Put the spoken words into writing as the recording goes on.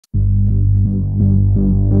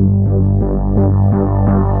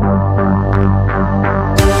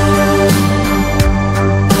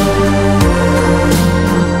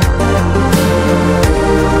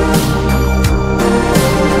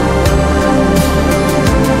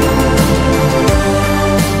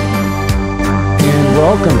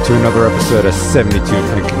welcome to another episode of 72 Pin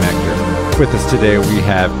Connector. With us today we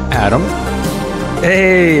have Adam.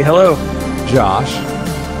 Hey, hello. Josh.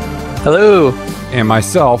 Hello. And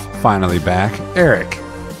myself, finally back, Eric.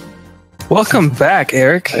 Welcome back,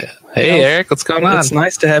 Eric. Hey, Eric, what's going on? It's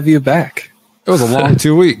nice to have you back. It was a long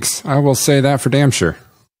 2 weeks. I will say that for damn sure.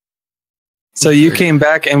 So you came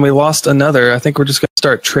back and we lost another. I think we're just going to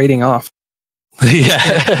start trading off.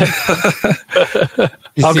 Yeah.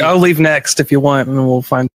 I'll leave next if you want, and we'll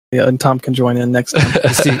find. Yeah, and Tom can join in next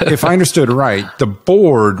time. See, if I understood right, the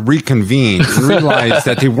board reconvened and realized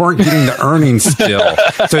that they weren't getting the earnings still.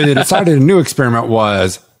 So they decided a new experiment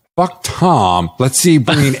was, fuck Tom, let's see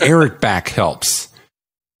bringing Eric back helps.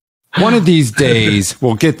 One of these days,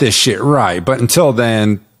 we'll get this shit right. But until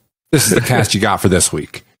then, this is the cast you got for this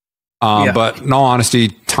week. But in all honesty,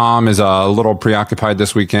 Tom is a little preoccupied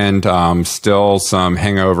this weekend. Still some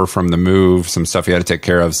hangover from the move, some stuff he had to take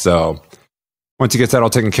care of. So once he gets that all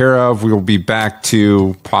taken care of, we will be back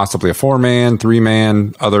to possibly a 4-man,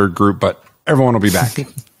 3-man, other group, but everyone will be back.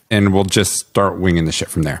 And we'll just start winging the shit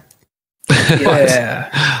from there. Yeah.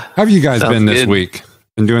 How have you guys been this week?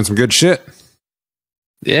 Been doing some good shit?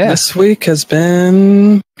 Yeah. This week has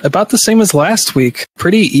been about the same as last week.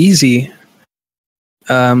 Pretty easy.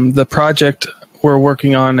 The project we're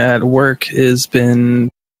working on at work has been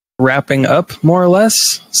wrapping up more or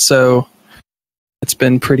less, so it's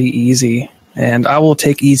been pretty easy. And I will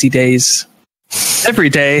take easy days every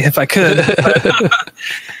day if I could.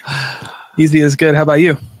 Easy is good. How about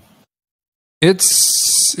you?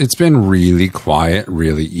 It's been really quiet,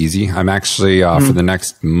 really easy. I'm actually for the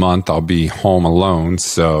next month I'll be home alone,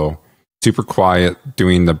 so super quiet,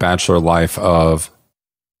 doing the bachelor life of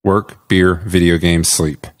work, beer, video games,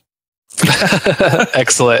 sleep.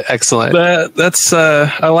 Excellent. That's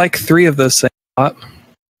I like 3 of those things a lot.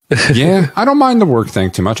 Yeah, I don't mind the work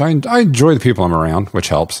thing too much. I enjoy the people I'm around, which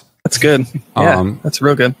helps. That's good. Yeah, that's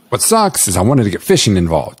real good. What sucks is I wanted to get fishing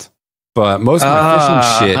involved, but most of my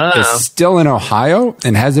fishing shit is still in Ohio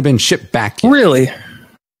and hasn't been shipped back yet. Really?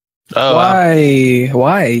 Oh, why? Wow.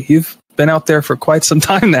 Why? You've been out there for quite some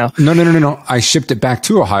time now. No. I shipped it back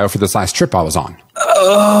to Ohio for this last trip I was on.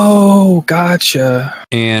 Oh, gotcha.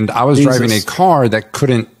 And I was driving a car that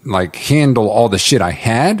couldn't handle all the shit I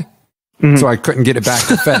had. So I couldn't get it back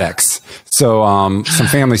to FedEx. So some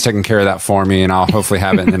family's taking care of that for me, and I'll hopefully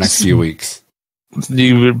have it in the next few weeks.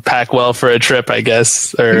 You would pack well for a trip, I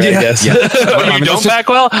guess. Or I guess. Yeah. You don't pack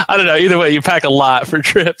well? I don't know. Either way, you pack a lot for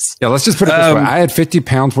trips. Yeah, let's just put it this way. I had 50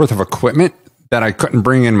 pounds worth of equipment that I couldn't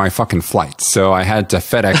bring in my fucking flight. So I had to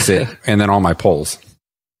FedEx it and then all my poles.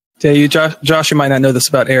 Yeah, Josh, you might not know this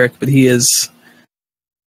about Eric, but he is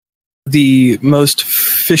the most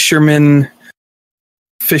fisherman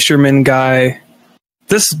guy.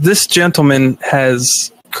 This gentleman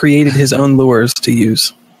has created his own lures to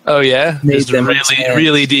use. Oh yeah, he's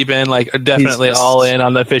really deep in, definitely all in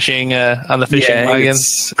on the fishing wagon.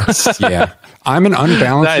 Yeah, I'm an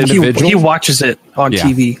unbalanced individual. He watches it on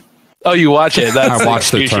TV. Oh, you watch it? That's I watch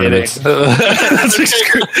the tournaments. It's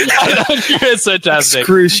fantastic.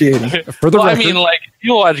 Excruciating. For the record,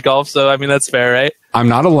 you watch golf, so that's fair, right? I'm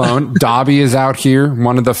not alone. Dobby is out here,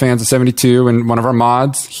 one of the fans of 72 and one of our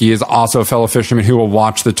mods. He is also a fellow fisherman who will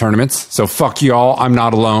watch the tournaments. So fuck y'all. I'm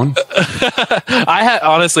not alone. I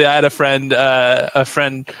had a friend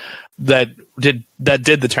that did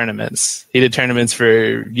the tournaments. He did tournaments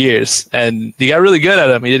for years, and he got really good at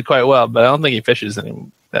them. He did quite well, but I don't think he fishes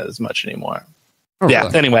as much anymore. Oh, yeah.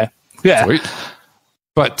 Really? Anyway. Yeah. Sweet.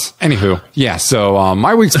 But anywho, yeah. So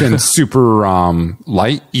my week's been super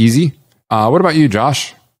light, easy. What about you,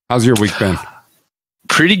 Josh? How's your week been?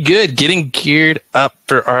 Pretty good. Getting geared up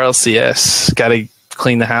for RLCS. Got to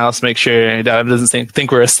clean the house, make sure Dad doesn't think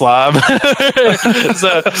we're a slob.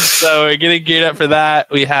 so we're getting geared up for that.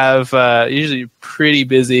 We have usually pretty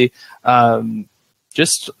busy.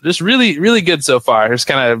 Just really, really good so far. Just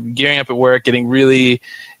kind of gearing up at work, getting really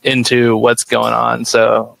into what's going on.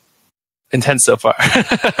 So intense so far.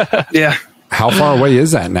 Yeah. How far away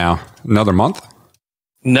is that now? Another month?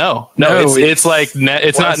 No.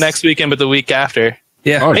 It's not next weekend, but the week after.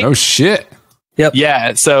 Yeah. Oh, no shit. Yep.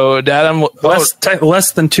 Yeah. So Dad,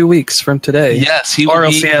 less than 2 weeks from today. Yes.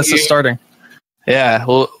 RLCS is starting. Yeah,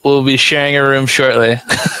 we'll be sharing a room shortly.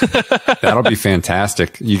 That'll be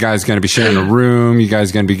fantastic. You guys going to be sharing a room? You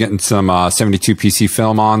guys going to be getting some 72 PC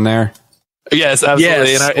film on there? Yes,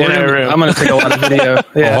 absolutely. Yes, in our room. I'm going to take a lot of video.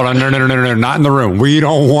 Yeah. Hold on, no, not in the room. We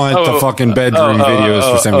don't want the fucking bedroom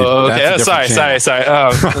videos for somebody. Okay, sorry.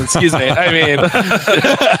 Excuse me. I mean,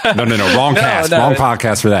 no, wrong cast, wrong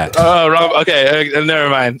podcast for that. Wrong. Okay, never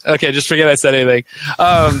mind. Okay, just forget I said anything.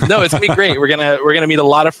 No, it's gonna be great. We're gonna meet a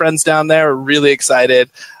lot of friends down there. We're really excited.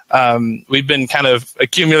 We've been kind of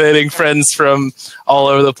accumulating friends from all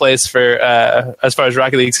over the place for as far as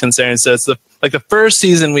Rocket League's concerned. So it's the first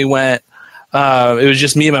season we went. It was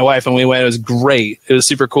just me and my wife, and we went. It was great. It was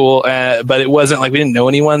super cool, but it wasn't like we didn't know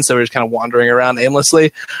anyone, so we were just kind of wandering around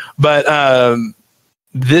aimlessly. But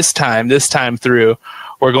this time through,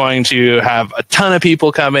 we're going to have a ton of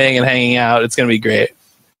people coming and hanging out. It's going to be great.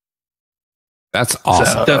 That's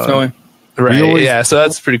awesome. So, definitely. Right. So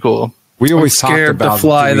that's pretty cool. We always talked about to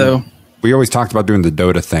fly, though. We always talked about doing the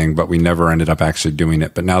Dota thing, but we never ended up actually doing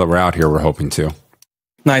it. But now that we're out here, we're hoping to.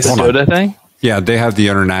 Nice. The Dota thing? Yeah, they have the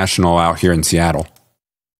international out here in Seattle.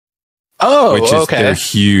 Oh, which is their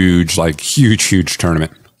huge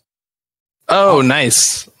tournament. Oh,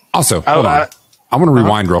 nice. Also, hold on. I want to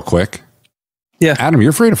rewind real quick. Yeah. Adam,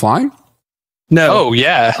 you're afraid of flying? No. Oh,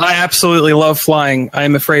 yeah. I absolutely love flying. I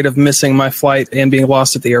am afraid of missing my flight and being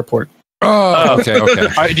lost at the airport. Oh,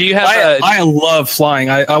 okay. Do you have? I love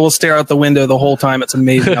flying. I will stare out the window the whole time. It's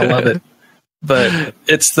amazing. I love it. But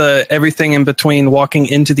it's the everything in between walking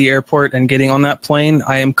into the airport and getting on that plane.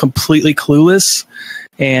 I am completely clueless,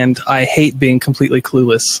 and I hate being completely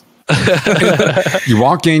clueless. You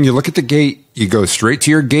walk in, you look at the gate, you go straight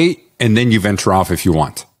to your gate, and then you venture off if you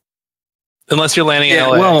want. Unless you're landing in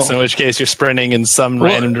LAX, in which case you're sprinting in some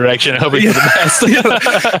random direction, hoping for the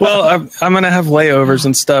best. Well, I'm going to have layovers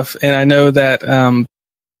and stuff, and I know that I'm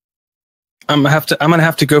going to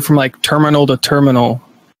have to go from like terminal to terminal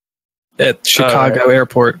at Chicago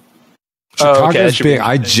Airport. Chicago's big.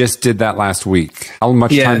 I just did that last week. How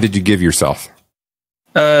much time did you give yourself?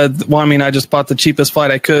 Well, I mean, I just bought the cheapest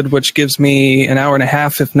flight I could, which gives me an hour and a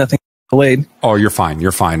half if nothing delayed. Oh, you're fine.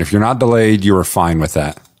 You're fine. If you're not delayed, you are fine with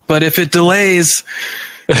that. But if it delays,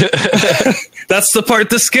 that's the part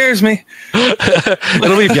that scares me.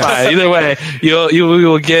 It'll be fine. Either way, we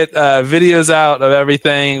will get videos out of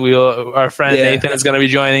everything. Our friend Nathan is going to be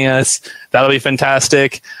joining us. That'll be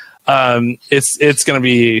fantastic. It's going to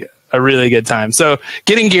be a really good time. So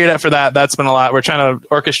getting geared up for that's been a lot. We're trying to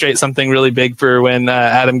orchestrate something really big for when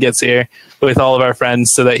Adam gets here with all of our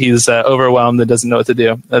friends, so that he's overwhelmed and doesn't know what to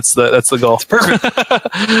do. That's the goal. It's perfect.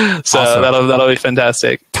 So awesome. that'll be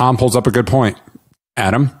fantastic. Tom pulls up a good point.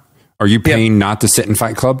 Adam, are you paying not to sit in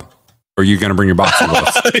Fight Club? Or are you going to bring your boxing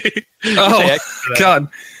gloves? Oh God,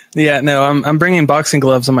 yeah, no, I'm bringing boxing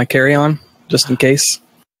gloves on my carry-on just in case.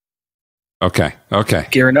 Okay.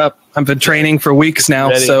 Gearing up. I've been training for weeks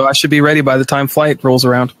now, so I should be ready by the time flight rolls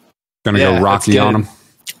around. Gonna go Rocky on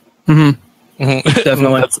them.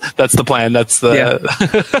 Definitely. That's the plan. That's the.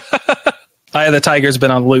 Eye of the Tiger's been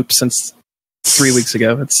on loop since 3 weeks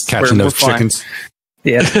ago. It's catching those chickens.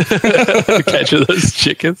 Yeah, catching those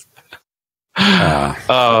chickens.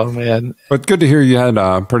 Oh man! But good to hear you had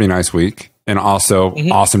a pretty nice week, and also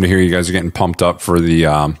awesome to hear you guys are getting pumped up for the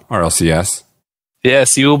RLCS.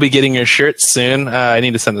 Yes, you will be getting your shirts soon. I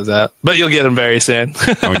need to send those out, but you'll get them very soon.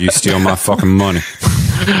 Don't you steal my fucking money?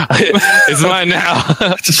 It's mine now.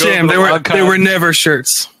 It's a shame. They were never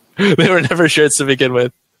shirts. They were never shirts to begin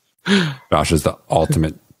with. Josh is the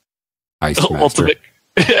ultimate ice master. Ultimate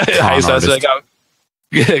ice master.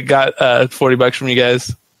 I got $40 from you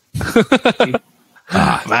guys.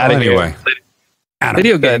 Anyway, Adam,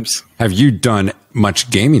 video games. Have you done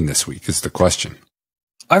much gaming this week? Is the question.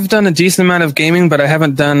 I've done a decent amount of gaming, but I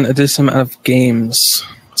haven't done a decent amount of games.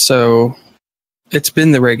 So it's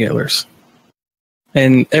been the regulars.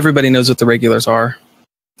 And everybody knows what the regulars are.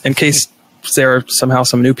 In case there are somehow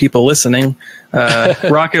some new people listening,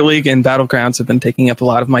 Rocket League and Battlegrounds have been taking up a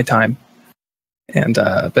lot of my time. And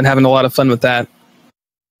I've been having a lot of fun with that.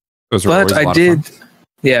 Those are always a lot of fun.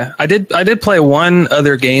 Yeah, I did play one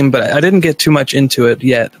other game, but I didn't get too much into it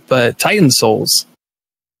yet. But Titan Souls.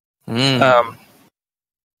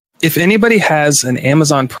 If anybody has an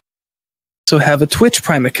Amazon Prime, so have a Twitch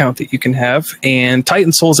Prime account that you can have, and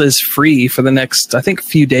Titan Souls is free for the next, I think,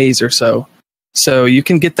 few days or so. So you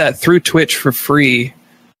can get that through Twitch for free,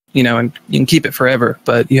 and you can keep it forever,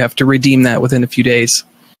 but you have to redeem that within a few days.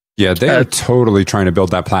 Yeah, they are totally trying to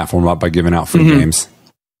build that platform up by giving out free games.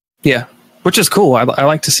 Yeah, which is cool. I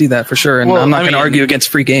like to see that for sure, and I'm not going to argue against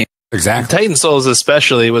free games. Exactly. Titan Souls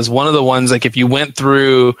especially was one of the ones, like if you went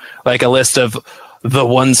through like a list of the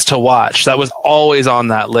ones to watch. That was always on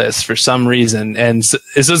that list for some reason, and so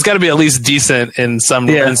it's got to be at least decent in some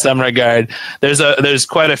regard. There's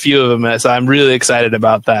quite a few of them, so I'm really excited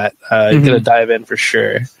about that. Gonna dive in for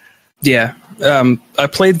sure. Yeah, I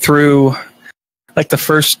played through like the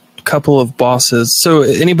first couple of bosses. So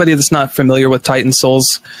anybody that's not familiar with Titan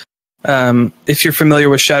Souls, if you're familiar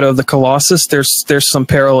with Shadow of the Colossus, there's some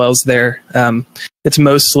parallels there. It's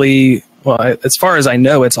mostly, well, as far as I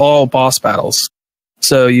know, it's all boss battles.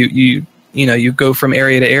 So you go from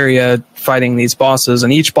area to area fighting these bosses,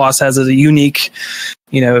 and each boss has a unique,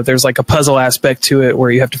 there's like a puzzle aspect to it where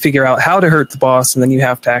you have to figure out how to hurt the boss, and then you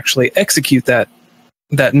have to actually execute that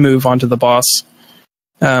move onto the boss.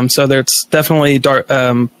 So there's definitely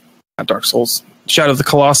not Dark Souls, Shadow of the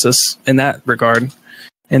Colossus in that regard.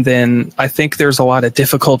 And then I think there's a lot of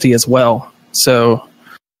difficulty as well. So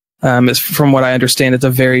from what I understand, it's a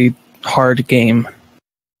very hard game.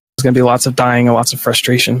 There's going to be lots of dying and lots of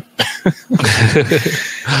frustration.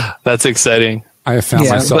 That's exciting. I have found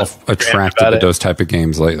myself attracted to those type of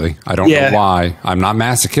games lately. I don't know why. I'm not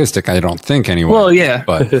masochistic, I don't think, anyway. Well, yeah.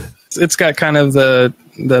 But it's got kind of the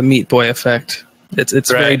Meat Boy effect.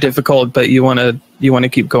 It's very difficult, but you want to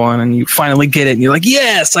keep going, and you finally get it, and you're like,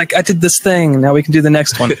 yes, I did this thing, and now we can do the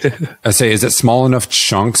next one. I say, is it small enough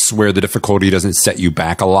chunks where the difficulty doesn't set you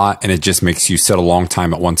back a lot, and it just makes you sit a long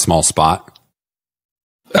time at one small spot?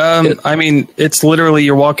 I mean, it's literally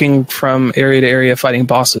you're walking from area to area fighting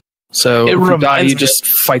bosses. So if you die, you just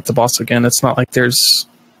fight the boss again. It's not like there's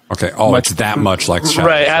it's that much like Shadow.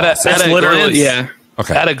 Right. At a glance, yeah.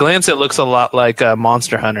 Okay. At a glance, it looks a lot like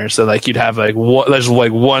Monster Hunter. So like you'd have there's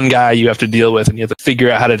like one guy you have to deal with, and you have to figure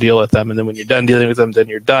out how to deal with them. And then when you're done dealing with them, then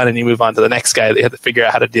you're done, and you move on to the next guy that you have to figure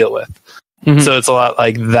out how to deal with. Mm-hmm. So it's a lot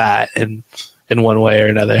like that in one way or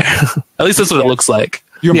another. At least that's what it looks like.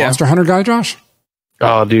 You a Monster Hunter guy, Josh?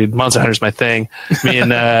 Oh, dude, Monster Hunter's my thing. Me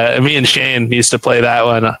and Shane used to play that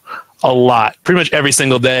one a lot, pretty much every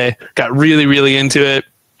single day. Got really, really into it,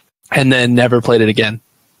 and then never played it again.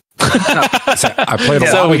 I played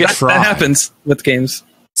a lot of Try. That happens with games.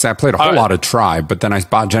 So I played a whole lot of Try, but then I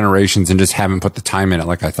bought Generations and just haven't put the time in it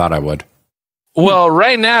like I thought I would. Well,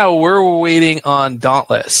 right now we're waiting on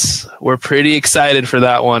Dauntless. We're pretty excited for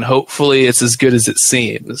that one. Hopefully it's as good as it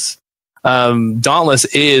seems. Dauntless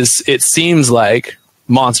it seems like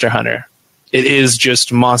Monster Hunter. It is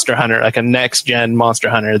just Monster Hunter, like a next gen Monster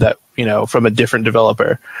Hunter that, from a different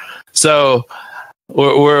developer. So we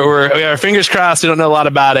have our fingers crossed. We don't know a lot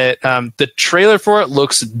about it. The trailer for it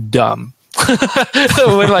looks dumb. When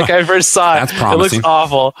I first saw it, it looks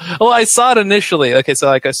awful. Well, I saw it initially. Okay, so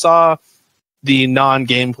I saw the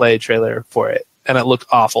non-gameplay trailer for it, and it looked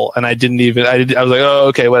awful. And I was like, oh,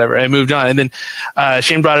 okay, whatever. I moved on. And then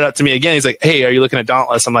Shane brought it up to me again. He's like, hey, are you looking at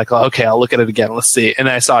Dauntless? I'm like, oh, okay, I'll look at it again. Let's see. And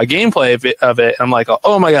I saw a gameplay of it. And I'm like,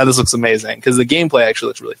 oh my God, this looks amazing. Because the gameplay actually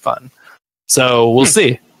looks really fun. So we'll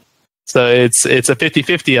see. So it's a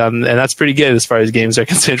 50-50 and that's pretty good as far as games are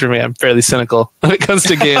concerned for me. I'm fairly cynical when it comes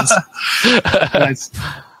to games. Nice.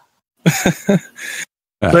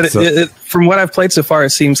 But from what I've played so far, it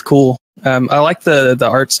seems cool. I like the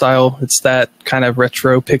art style. It's that kind of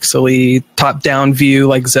retro pixely top-down view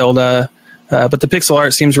like Zelda. But the pixel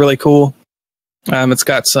art seems really cool. It's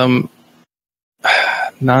got some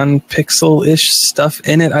non-pixel-ish stuff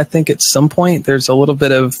in it, I think, at some point. There's a little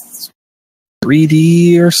bit of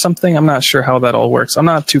 3D or something. I'm not sure how that all works. I'm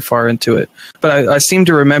not too far into it. But I seem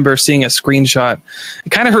to remember seeing a screenshot.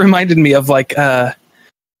 It kind of reminded me of like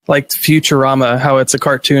Futurama, how it's a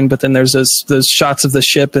cartoon, but then there's those shots of the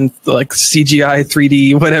ship and like CGI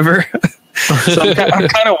 3D whatever. So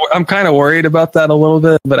I'm kind of worried about that a little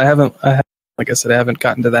bit, but I haven't like I said, I haven't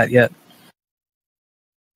gotten to that yet.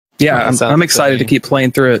 Yeah, I'm excited to keep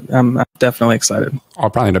playing through it. I'm definitely excited.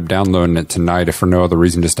 I'll probably end up downloading it tonight, if for no other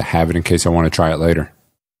reason, just to have it in case I want to try it later.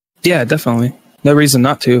 Yeah, definitely. No reason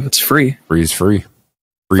not to. It's free. Free is free.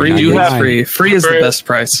 Free is the best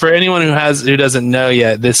price. For anyone who doesn't know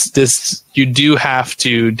yet, this you do have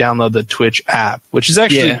to download the Twitch app, which is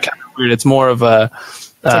actually kind of weird. It's more of a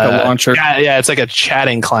like a launcher. Yeah, it's like a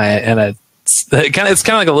chatting client, and it's kind of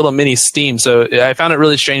like a little mini Steam. So I found it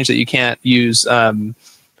really strange that you can't use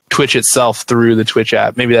Twitch itself through the Twitch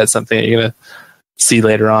app. Maybe that's something that you're gonna see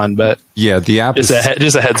later on. But yeah, the app just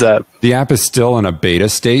a heads up. The app is still in a beta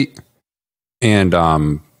state,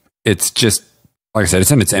 and it's just like I said,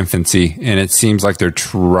 it's in its infancy, and it seems like they're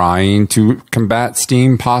trying to combat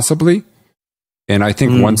Steam possibly. And I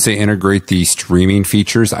think once they integrate the streaming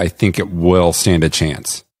features, I think it will stand a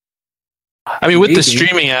chance. I mean, with the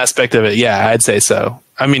streaming aspect of it, yeah, I'd say so.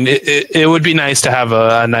 I mean, it would be nice to have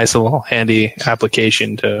a nice little handy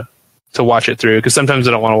application to to watch it through, because sometimes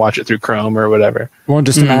I don't want to watch it through Chrome or whatever. Well,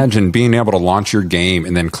 just imagine being able to launch your game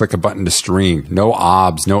and then click a button to stream. No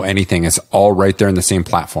OBS, no anything. It's all right there in the same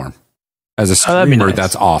platform. As a streamer,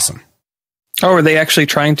 that's awesome. Oh, are they actually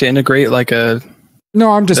trying to integrate like a...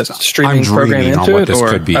 No, I'm just streaming program into on what it, this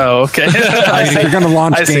could be. Oh, okay. I mean, if you're going to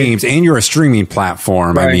launch games and you're a streaming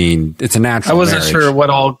platform, right. I mean, it's a natural I wasn't sure what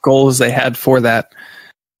all goals they had for that.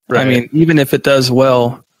 Right. I mean, even if it does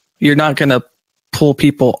well, you're not going to pull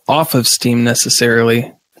people off of Steam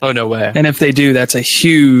necessarily. Oh, no way. And if they do, that's a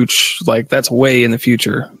huge, like, that's way in the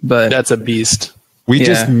future. But that's a beast. We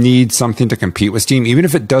just need something to compete with Steam, even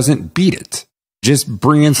if it doesn't beat it. Just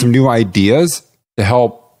bring in some new ideas to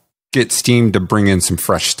help get Steam to bring in some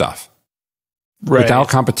fresh stuff. Right. Without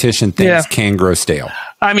competition, things can grow stale.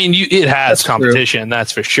 I mean, it has competition,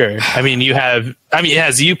 that's for sure. I mean, it has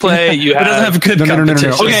Uplay. It doesn't have good competition.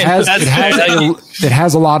 No. Okay, it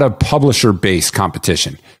has a lot of publisher-based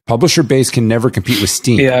competition. Publisher-based can never compete with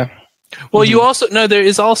Steam. Yeah. Well, you also there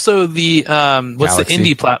is also the what's Galaxy. The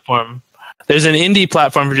indie platform? There's an indie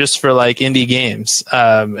platform just for like indie games,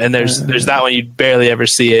 and there's that one you barely ever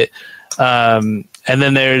see it, and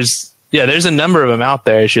then there's a number of them out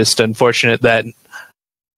there. It's just unfortunate that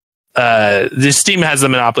the Steam has the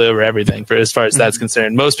monopoly over everything for as far as that's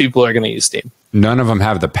concerned. Most people are going to use Steam. None of them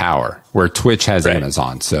have the power where Twitch has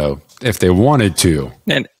Amazon. So if they wanted to,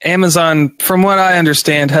 and Amazon, from what I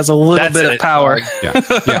understand, has a little bit of power.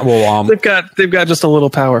 Yeah. Well, they've got just a little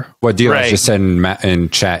power. What Deluxe just said in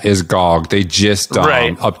chat is GOG. They just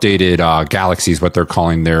updated Galaxy is what they're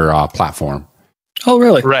calling their platform. Oh,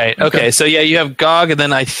 really? Right. Okay. So you have GOG, and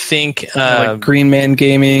then I think like Green Man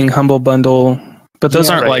Gaming, Humble Bundle, but those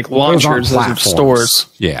aren't like launchers; those are stores.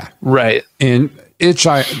 Yeah. Right. And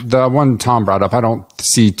the one Tom brought up, I don't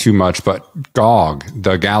see too much, but GOG,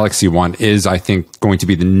 the Galaxy one, is I think going to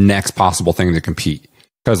be the next possible thing to compete,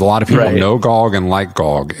 because a lot of people know GOG and like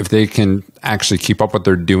GOG. If they can actually keep up what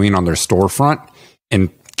they're doing on their storefront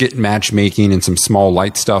and get matchmaking and some small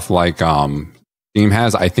light stuff like Steam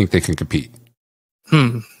has, I think they can compete.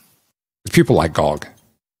 People like GOG.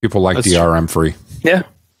 People like DRM free. Yeah.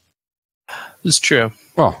 It's true.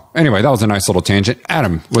 Well, anyway, that was a nice little tangent.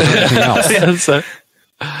 Adam, was there anything else?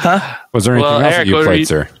 Was there anything else Eric, that you played,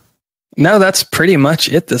 sir? No, that's pretty much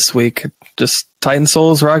it this week. Just Titan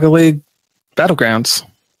Souls, Rocket League, Battlegrounds.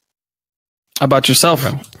 How about yourself?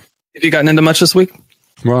 Have you gotten into much this week?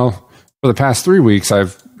 Well, for the past 3 weeks,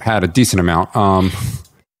 I've had a decent amount.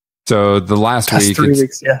 So the last week, 3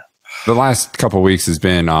 weeks, the last couple of weeks has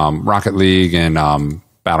been Rocket League and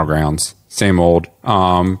Battlegrounds. Same old.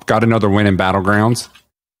 Got another win in Battlegrounds.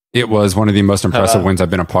 It was one of the most impressive wins I've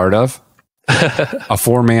been a part of. A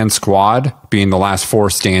 4-man squad being the last 4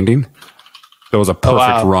 standing. It was a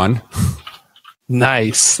perfect run.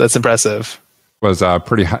 Nice. That's impressive. Was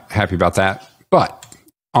pretty happy about that. But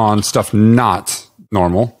on stuff not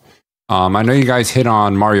normal, I know you guys hit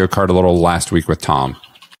on Mario Kart a little last week with Tom.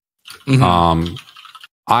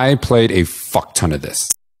 I played a fuck ton of this.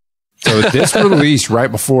 So this released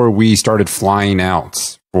right before we started flying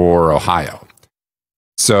out for Ohio.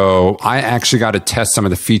 So I actually got to test some of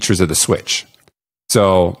the features of the Switch.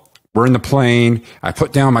 So we're in the plane. I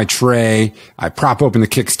put down my tray. I prop open the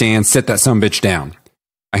kickstand, set that sumbitch down.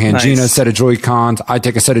 I hand Gina a set of Joy-Cons. I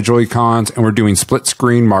take a set of Joy-Cons, and we're doing split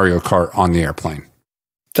screen Mario Kart on the airplane.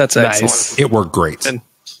 That's excellent. It worked great. And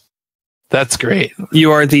that's great.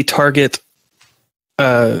 You are the target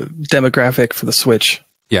demographic for the Switch.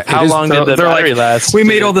 Yeah. How long did the battery last? We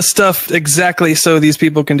made all the stuff exactly so these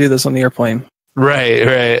people can do this on the airplane.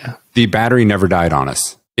 Right. The battery never died on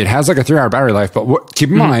us. It has like a 3-hour battery life, but keep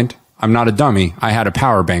in mind, I'm not a dummy. I had a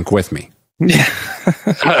power bank with me. Yeah.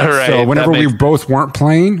 Right. So whenever we both weren't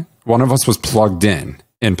playing, one of us was plugged in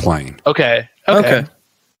and playing. Okay.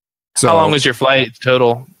 So how long was your flight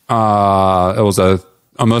total? It was a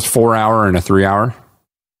almost 4-hour and a 3-hour.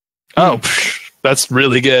 Oh, that's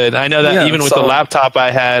really good. I know that even with the laptop I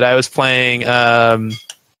had, I was playing.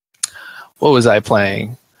 What was I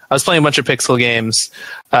playing? I was playing a bunch of Pixel games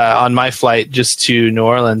on my flight just to New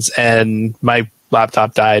Orleans, and my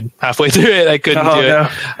laptop died halfway through it. I couldn't do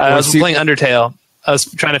it. I was playing Undertale. I was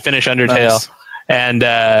trying to finish Undertale, and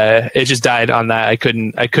it just died on that. I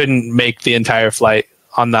couldn't make the entire flight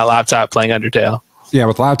on that laptop playing Undertale. Yeah,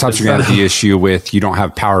 with laptops, you're going to have the issue with you don't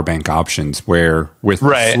have power bank options, where with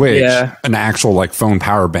the Switch, an actual like phone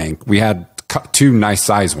power bank, we had 2 nice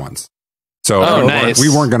size ones. So we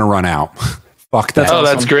weren't going to run out. Fuck that. Oh,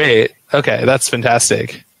 that's great. Okay, that's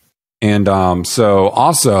fantastic. And so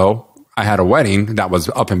also, I had a wedding that was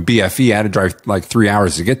up in BFE. I had to drive like 3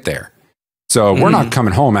 hours to get there. So we're not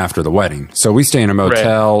coming home after the wedding. So we stay in a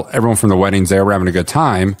motel. Everyone from the wedding's there. We're having a good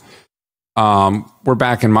time. we're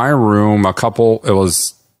back in my room. It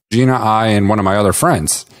was Gina, I, and one of my other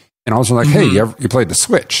friends. And I was like, hey, you played the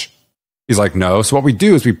Switch? He's like, no. So what we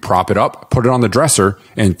do is we prop it up, put it on the dresser,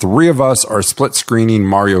 and 3 of us are split screening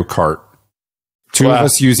Mario Kart. 2 of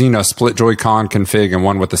us using a split Joy-Con config and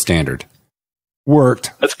 1 with the standard.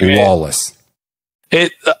 Worked. That's great. Flawless.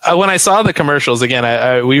 When I saw the commercials,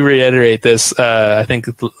 again, we reiterate this. I think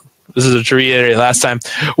this is to reiterate last time.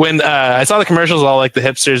 When I saw the commercials, all like the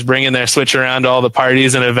hipsters bringing their Switch around to all the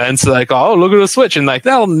parties and events, like, oh, look at the Switch. And like,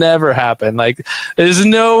 that'll never happen. Like, there's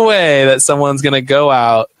no way that someone's going to go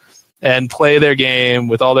out and play their game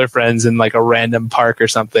with all their friends in like a random park or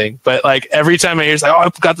something. But like every time I hear it's like, oh, I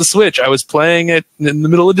got the Switch, I was playing it in the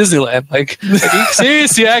middle of Disneyland. Like are you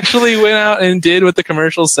serious? You actually went out and did what the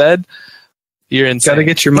commercial said? You're insane. Got to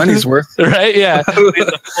get your money's worth. Right? Yeah.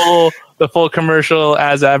 the full commercial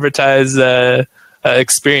as advertised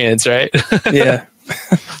experience, right? Yeah.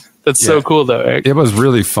 That's so cool though, Eric. It was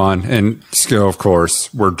really fun. And still, of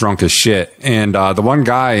course, we're drunk as shit. And the one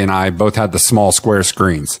guy and I both had the small square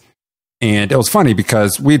screens. And it was funny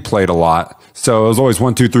because we'd played a lot. So it was always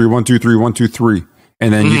 1, 2, 3, 1, 2, 3, 1, 2, 3.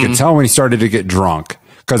 And then you could tell when he started to get drunk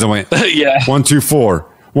because it went 1, 2, 4,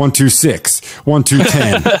 1, 2, 6, 1, 2,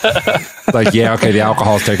 10. Like, yeah, okay, the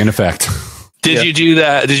alcohol's taking effect. Did you do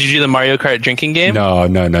that? Did you do the Mario Kart drinking game? No. Oh,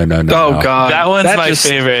 God. That one's my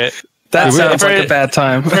favorite. That sounds like a bad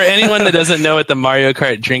time. For anyone that doesn't know what the Mario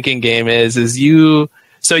Kart drinking game is you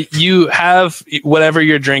have whatever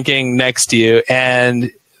you're drinking next to you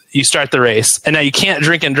and you start the race, and now you can't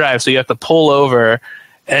drink and drive, so you have to pull over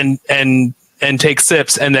and take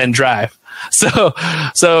sips and then drive.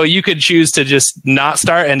 So you could choose to just not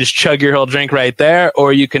start and just chug your whole drink right there,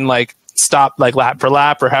 or you can like stop like lap for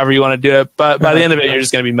lap or however you want to do it. But by the end of it, you're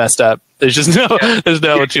just going to be messed up. There's just no 2 ways about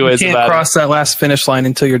it. You can't cross that last finish line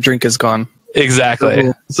until your drink is gone.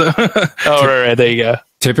 Exactly. Right, there you go.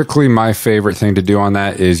 Typically, my favorite thing to do on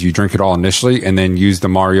that is you drink it all initially and then use the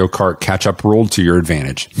Mario Kart catch-up rule to your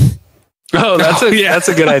advantage. Oh, that's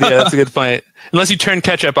a good idea. That's a good point. Unless you turn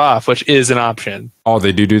catch-up off, which is an option. Oh,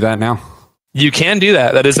 they do that now? You can do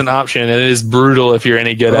that. That is an option. And it is brutal if you're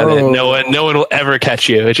any good at it. No one will ever catch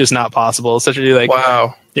you. It's just not possible. Especially like,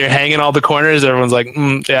 wow, you're hanging all the corners. Everyone's like,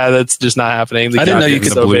 yeah, that's just not happening. I didn't know you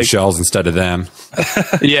could the blue shells instead of them.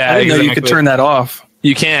 Yeah, I didn't know you could turn that off.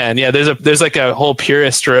 You can, yeah. There's like a whole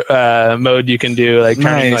purist mode you can do, like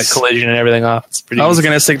turning like collision and everything off. It's pretty. I was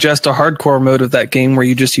going to suggest a hardcore mode of that game where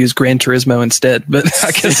you just use Gran Turismo instead, but I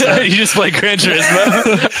guess you just play Gran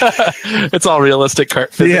Turismo. It's all realistic kart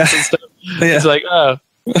physics and stuff. Yeah. It's like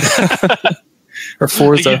or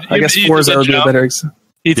Forza. I guess Forza would be a better.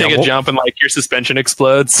 You take a jump and like your suspension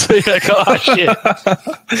explodes. You're like, oh shit!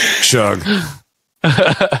 Chug.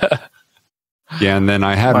 Yeah, and then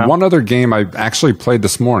I had one other game I actually played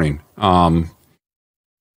this morning.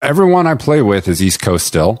 Everyone I play with is East Coast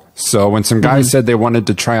still. So when some guys said they wanted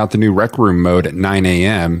to try out the new Rec Room mode at 9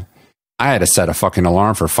 a.m., I had to set a fucking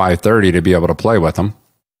alarm for 5:30 to be able to play with them.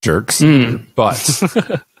 Jerks.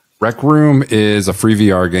 But Rec Room is a free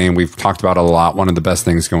VR game. We've talked about it a lot. One of the best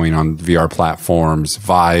things going on VR platforms,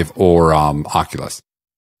 Vive or Oculus.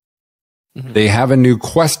 They have a new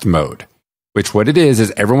Quest mode. Which what it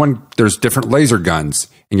is everyone, there's different laser guns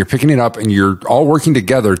and you're picking it up and you're all working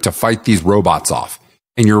together to fight these robots off.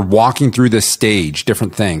 And you're walking through this stage,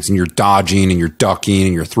 different things, and you're dodging and you're ducking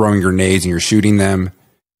and you're throwing grenades and you're shooting them.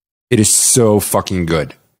 It is so fucking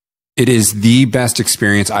good. It is the best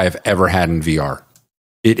experience I have ever had in VR.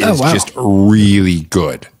 It is just really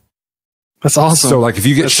good. That's awesome. So like if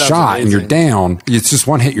you get shot and you're down, it's just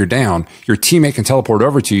one hit, you're down. Your teammate can teleport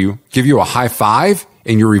over to you, give you a high five,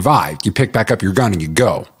 and you're revived. You pick back up your gun and you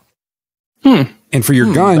go. And for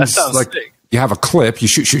your guns, like sick. You have a clip, you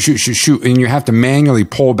shoot, and you have to manually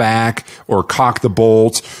pull back or cock the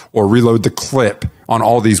bolts or reload the clip on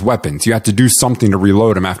all these weapons. You have to do something to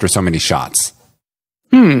reload them after so many shots.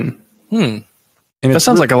 And that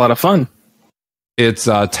sounds like a lot of fun. It's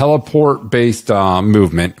a teleport-based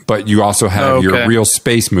movement, but you also have your real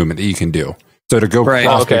space movement that you can do. So to go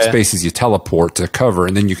cross big spaces, you teleport to cover,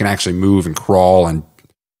 and then you can actually move and crawl. And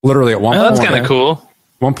literally at one point, that's kind of cool.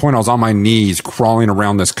 One point, I was on my knees crawling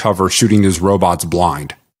around this cover, shooting these robots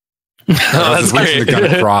blind. That's great. The gun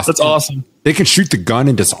across. That's awesome. They can shoot the gun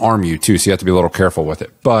and disarm you too, so you have to be a little careful with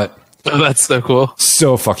it. But that's so cool.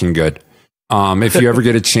 So fucking good. If you ever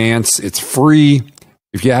get a chance, it's free.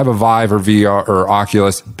 If you have a Vive or VR or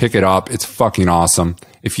Oculus, pick it up. It's fucking awesome.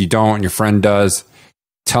 If you don't and your friend does,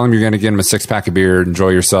 tell them you're going to get them a 6-pack of beer, enjoy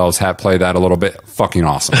yourselves, play that a little bit. Fucking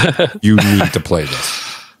awesome. You need to play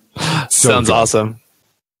this. Sounds good. Awesome.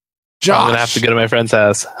 Josh. I'm going to have to go to my friend's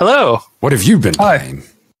house. Hello. What have you been playing?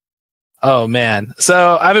 Oh man.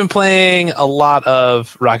 So I've been playing a lot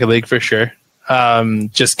of Rocket League for sure.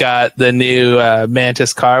 Just got the new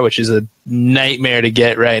Mantis car, which is a nightmare to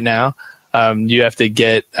get right now. You have to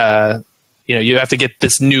get you have to get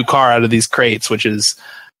this new car out of these crates, which is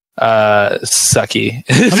sucky.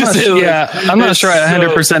 I'm not sure I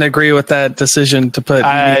 100% agree with that decision to put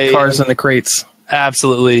cars in the crates.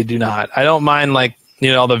 Absolutely do not. I don't mind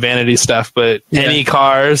all the vanity stuff, but any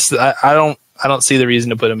cars, I don't see the reason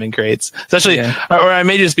to put them in crates. Especially, or I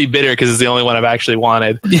may just be bitter because it's the only one I've actually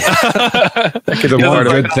wanted. The one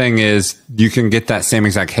good thing is you can get that same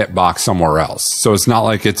exact hitbox somewhere else. So it's not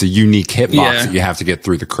like it's a unique hitbox that you have to get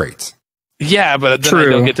through the crates. Yeah, but then I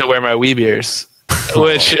don't get to wear my Wii beers,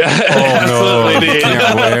 which absolutely need.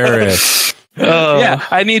 Can't wear it. Yeah,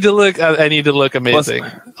 I need to look amazing.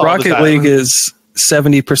 Rocket League is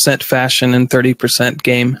 70% fashion and 30%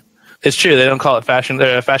 game. It's true. They don't call it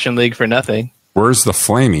fashion league for nothing. Where's the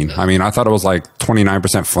flaming? I mean, I thought it was like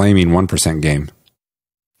 29% flaming, 1% game.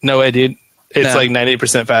 No way, dude. It's like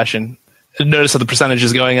 90% fashion. Notice how the percentage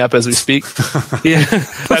is going up as we speak. Yeah,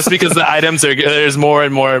 that's because the items there's more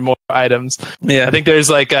and more and more items. Yeah, I think there's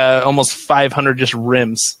almost 500 just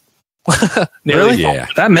rims. Really? Yeah,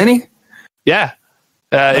 that many? Yeah,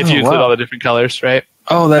 if you include all the different colors, right?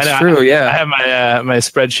 Oh, that's true. I have my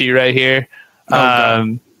spreadsheet right here.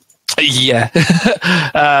 Yeah,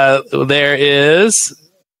 there is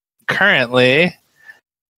currently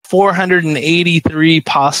 483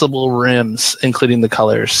 possible rims, including the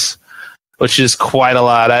colors, which is quite a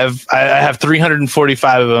lot. I have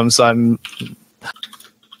 345 of them, so I'm.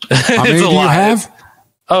 How many do you have?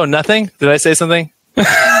 Oh, nothing. Did I say something? Say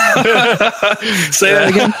that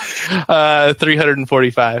again.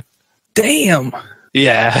 345. Damn.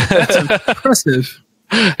 Yeah, that's impressive.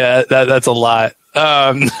 Yeah, that's a lot.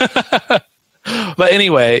 But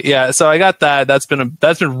anyway, yeah. So I got that. That's been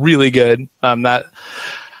really good.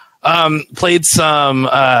 Played some.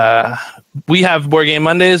 We have Board Game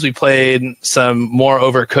Mondays. We played some more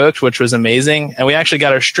Overcooked, which was amazing, and we actually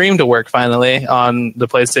got our stream to work finally on the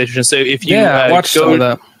PlayStation. So if you watch some of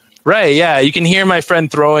that. Right, yeah, you can hear my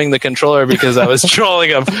friend throwing the controller because I was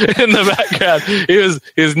trolling him in the background. He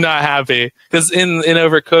was not happy because in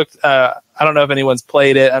Overcooked, I don't know if anyone's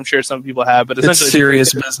played it. I'm sure some people have, but essentially it's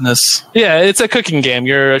serious business. Yeah, it's a cooking game.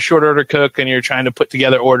 You're a short order cook, and you're trying to put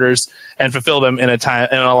together orders and fulfill them in an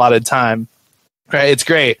allotted time. Right, it's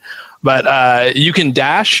great. But you can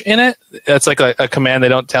dash in it. That's like a command they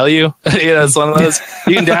don't tell you. It's one of those.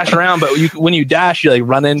 You can dash around, but when you dash, you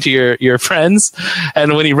run into your friends,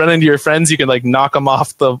 and when you run into your friends, you can knock them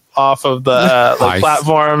off of the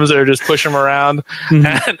platforms or just push them around.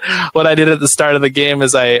 Mm-hmm. And what I did at the start of the game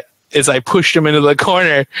is I pushed him into the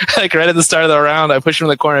corner, right at the start of the round. I pushed him in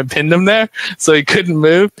the corner and pinned him there so he couldn't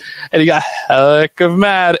move. And he got heck of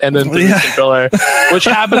mad and then threw the controller, which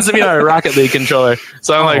happens to be our Rocket League controller.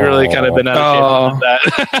 So I'm really kind of been out of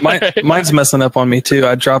that. Mine's messing up on me too.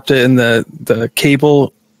 I dropped it in the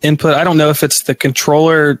cable input. I don't know if it's the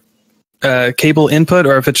controller cable input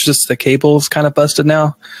or if it's just the cable's kind of busted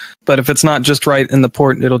now. But if it's not just right in the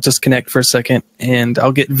port, it'll disconnect for a second, and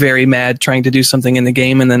I'll get very mad trying to do something in the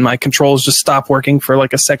game, and then my controls just stop working for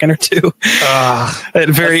a second or two at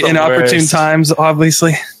very inopportune times,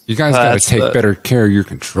 obviously. You guys got to take better care of your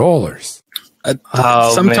controllers.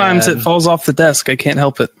 Sometimes it falls off the desk. I can't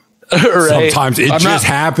help it. Right. Sometimes it just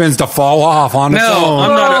happens to fall off on its own.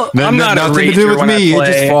 I'm not nothing to do with me. It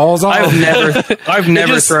just falls off. I've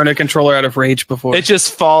never thrown a controller out of rage before. It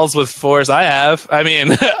just falls with force. I have. I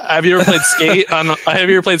mean, have you ever played Skate on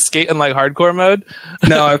hardcore mode?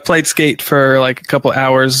 No, I've played Skate for a couple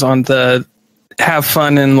hours on the have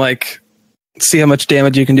fun and see how much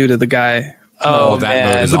damage you can do to the guy. Oh, that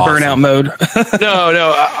mode is awesome. Burnout mode.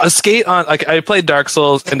 No. Skate on I played Dark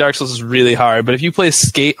Souls, and Dark Souls is really hard. But if you play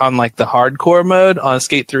Skate on the hardcore mode on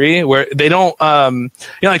Skate 3, where they don't,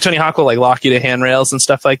 Tony Hawk will lock you to handrails and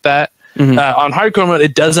stuff like that. Mm-hmm. On hardcore mode,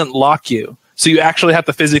 it doesn't lock you, so you actually have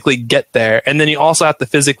to physically get there, and then you also have to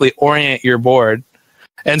physically orient your board.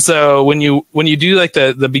 And so when you do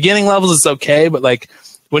the beginning levels, it's okay, but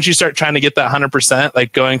once you start trying to get that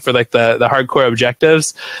 100%, going for the hardcore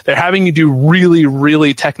objectives, they're having you do really,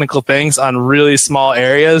 really technical things on really small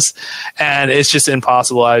areas, and it's just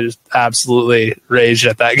impossible. I just absolutely raged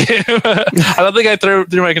at that game. I don't think I threw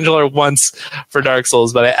my controller once for Dark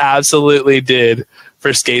Souls, but I absolutely did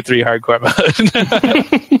for Skate 3 hardcore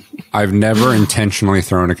mode. I've never intentionally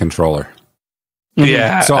thrown a controller.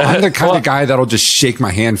 Yeah. So I'm the kind of guy that'll just shake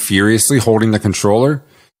my hand furiously holding the controller.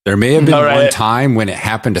 There may have been one time when it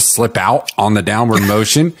happened to slip out on the downward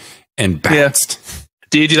motion and bounced.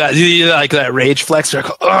 Do you do that? Do you do like that rage flex? Or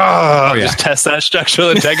just test that structural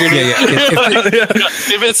integrity.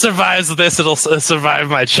 If it survives this, it'll survive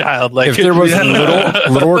my child. Like if there was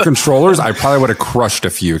littler controllers, I probably would have crushed a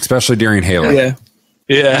few, especially during Halo.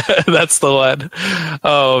 Yeah, that's the one.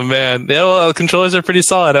 Oh man, yeah. Well, controllers are pretty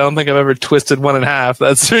solid. I don't think I've ever twisted one in half.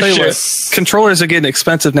 That's for sure. What, controllers are getting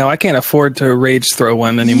expensive now. I can't afford to rage throw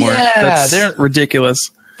one anymore. Yeah, they're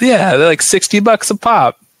ridiculous. Yeah, they're like $60 a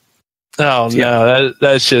pop. Oh no,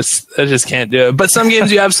 that just can't do it. But some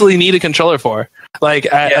games you absolutely need a controller for.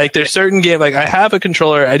 Like like there's certain games. Like I have a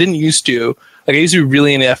controller. I didn't used to. Like I used to be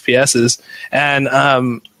really into FPSs,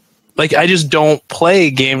 and like I just don't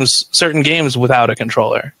play certain games without a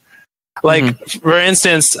controller. Like for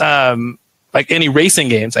instance, like any racing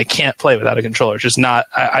games, I can't play without a controller. It's just not.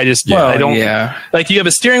 I don't. Yeah. Like you have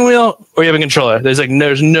a steering wheel or you have a controller. There's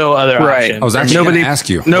no other option. I was actually going to ask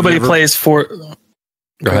you. Nobody plays for.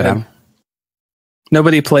 Go ahead. Adam.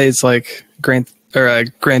 Nobody plays like Gran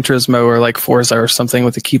Turismo or like Forza or something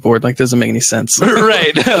with a keyboard. Like doesn't make any sense.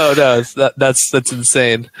 Right? No, that's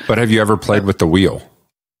insane. But have you ever played with the wheel?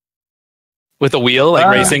 With a wheel, like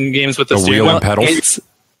racing games with the steering wheel and pedals? It's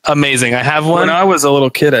amazing. I have one. When I was a little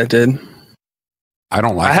kid, I did. I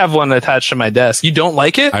don't like it. I have one attached to my desk. You don't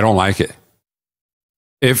like it? I don't like it.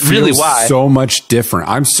 It feels so much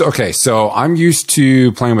different. So I'm used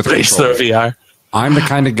to playing with a controller. VR. I'm the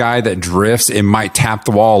kind of guy that drifts. It might tap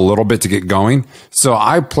the wall a little bit to get going. So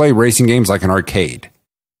I play racing games like an arcade.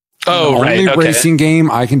 Oh, the only racing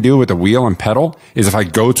game I can do with a wheel and pedal is if I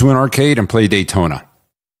go to an arcade and play Daytona.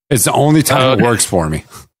 It's the only time it works for me.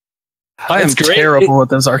 I am terrible with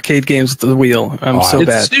those arcade games with the wheel. I'm so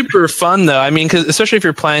bad. It's super fun though. I mean, cause especially if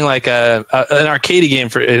you're playing like an arcade game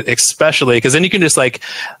especially, because then you can just like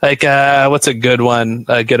what's a good one,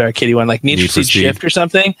 a good arcade one, like Need for Speed Shift or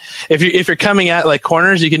something. If you're coming at like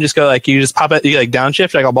corners, you can just go like you just pop it, you like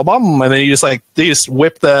downshift, like blah, blah, blah, and then you just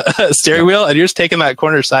whip the steering wheel, and you're just taking that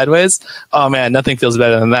corner sideways. Oh man, nothing feels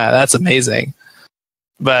better than that. That's amazing.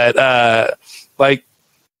 But like.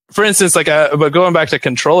 For instance, like, but going back to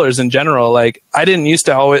controllers in general, like I didn't used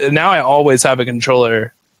to always. Now I always have a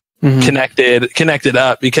controller connected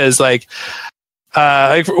up because, like,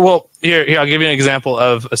 well, here I'll give you an example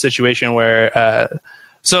of a situation where,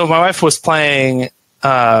 so my wife was playing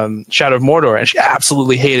Shadow of Mordor and she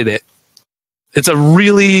absolutely hated it. It's a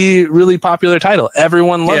really, really popular title.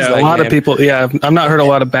 Everyone loves that. A lot of people. Yeah, I've not heard a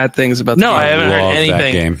lot of bad things about. No, I haven't heard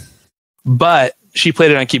anything. But she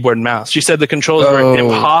played it on keyboard and mouse. She said the controls were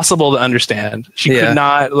impossible to understand. She could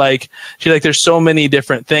not there's so many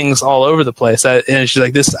different things all over the place. And she's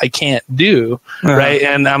like, this I can't do. Right.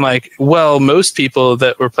 And I'm like, well, most people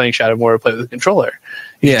that were playing Shadow of Mordor play with a controller.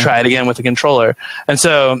 You try it again with a controller. And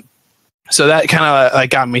so that kind of like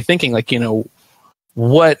got me thinking, like, you know,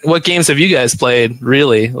 what games have you guys played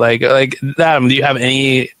really? Like Adam, do you have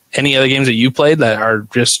any other games that you played that are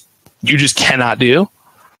you just cannot do?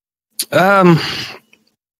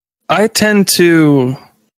 I tend to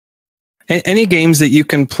any games that you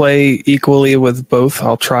can play equally with both.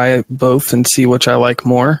 I'll try both and see which I like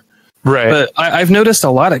more. Right. But I've noticed a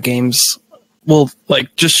lot of games will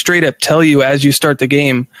like just straight up tell you as you start the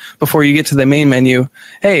game before you get to the main menu,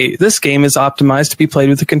 hey, this game is optimized to be played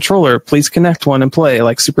with a controller. Please connect one and play,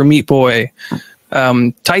 like Super Meat Boy.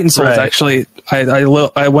 Titan Souls, actually, I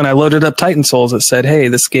when I loaded up Titan Souls, it said, hey,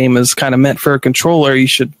 this game is kind of meant for a controller. You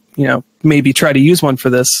should, you know, maybe try to use one for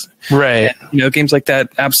this. Right. And, you know, games like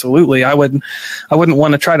that, absolutely. I wouldn't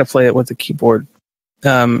want to try to play it with a keyboard.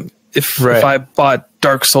 If I bought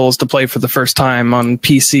Dark Souls to play for the first time on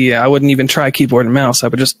PC, I wouldn't even try keyboard and mouse. I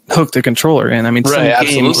would just hook the controller in. I mean,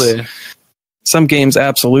 some games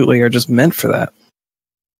absolutely are just meant for that.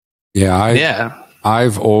 Yeah.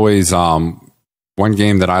 I've always, one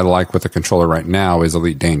game that I like with the controller right now is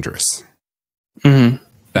Elite Dangerous. Mm-hmm.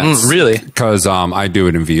 Really? Because I do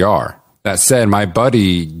it in VR. That said, my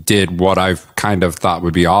buddy did what I've kind of thought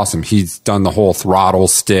would be awesome. He's done the whole throttle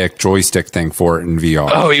stick, joystick thing for it in VR.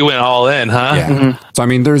 Oh, he went all in, huh? Yeah. Mm-hmm. So, I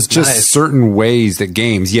mean, there's just certain ways that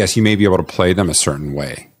games, yes, you may be able to play them a certain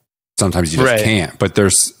way. Sometimes you just can't. But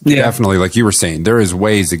there's definitely, like you were saying, there is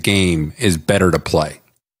ways a game is better to play.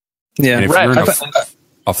 Yeah. And if you're in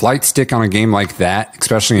a flight stick on a game like that,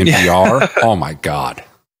 especially in VR, oh my God.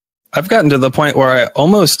 I've gotten to the point where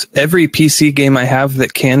almost every PC game I have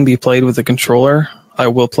that can be played with a controller, I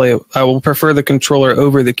will prefer the controller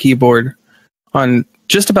over the keyboard on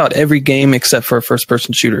just about every game except for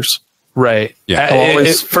first-person shooters. Right. Yeah.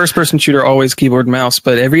 First-person shooter, always keyboard and mouse.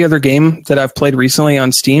 But every other game that I've played recently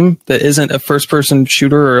on Steam that isn't a first-person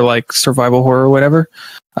shooter or like survival horror or whatever,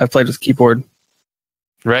 I've played with keyboard.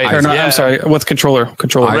 Right. Or not, I'm sorry, with controller.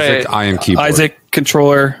 Isaac, I am keyboard. Isaac,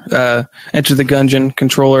 controller. Enter the Gungeon,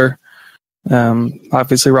 controller.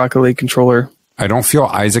 Obviously, Rocket League, controller. I don't feel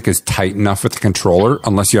Isaac is tight enough with the controller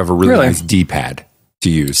unless you have a really nice D-pad to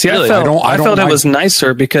use. See, I felt it was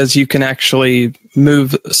nicer because you can actually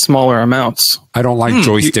move smaller amounts. I don't like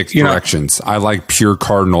joystick directions. I like pure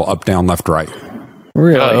cardinal up, down, left, right.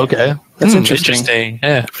 Really? Oh, okay. That's interesting.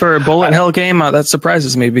 Yeah. For a bullet hell game, that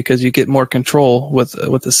surprises me because you get more control with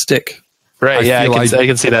the stick. Right. I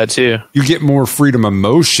can see that too. You get more freedom of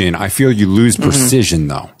motion. I feel you lose precision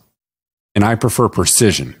though, and I prefer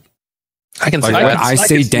precision. I can see when that. I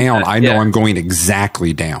say down, I know I'm going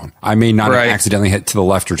exactly down. I may not have accidentally hit to the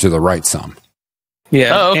left or to the right some.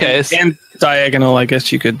 Yeah. Oh, okay. And diagonal, I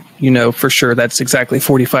guess you could, for sure that's exactly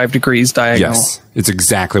 45 degrees diagonal. Yes, it's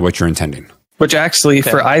exactly what you're intending. Which actually,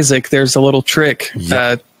 for Isaac, there's a little trick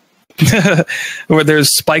where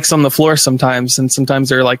there's spikes on the floor sometimes, and sometimes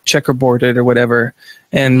they're like checkerboarded or whatever.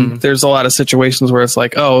 And there's a lot of situations where it's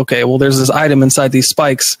like, oh, okay, well, there's this item inside these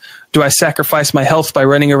spikes. Do I sacrifice my health by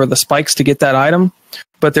running over the spikes to get that item?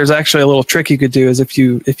 But there's actually a little trick you could do is if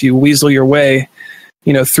you weasel your way,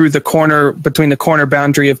 through the corner, between the corner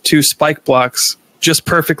boundary of two spike blocks, just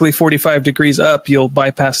perfectly 45 degrees up, you'll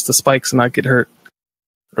bypass the spikes and not get hurt.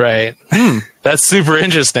 Right. That's super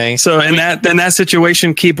interesting. So in that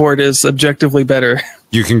situation, keyboard is objectively better.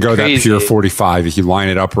 You can go that pure 45. If you line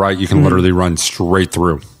it up right, you can literally run straight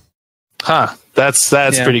through. Huh. That's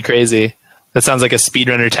pretty crazy. That sounds like a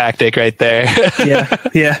speedrunner tactic right there.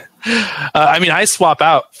 Yeah. I mean, I swap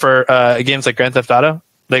out for games like Grand Theft Auto.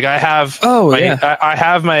 Like I have I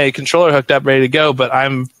have my controller hooked up ready to go, but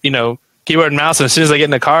I'm, keyboard and mouse, and as soon as I get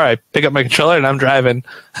in the car, I pick up my controller and I'm driving.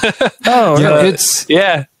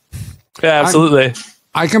 Absolutely.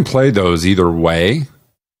 I can play those either way.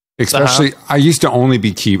 Especially, I used to only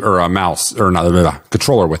be a mouse or not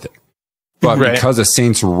controller with it, but because of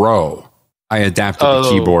Saints Row, I adapted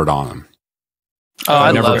the keyboard on them. Oh,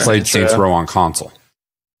 I never played Saints Row on console.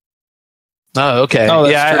 Oh, okay. Oh,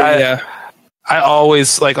 that's true. I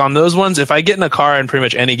always like on those ones. If I get in a car in pretty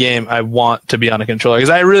much any game, I want to be on a controller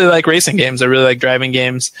because I really like racing games. I really like driving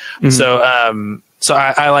games. So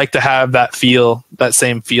I like to have that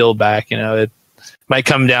same feel back. It might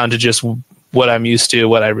come down to just what I'm used to,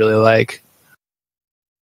 what I really like.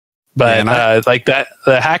 But like that,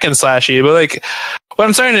 the hack and slashy. But like, what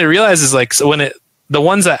I'm starting to realize is like, so when the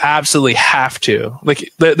ones that absolutely have to,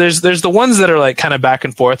 like, there's the ones that are like kind of back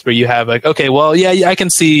and forth where you have like, okay, well, yeah, I can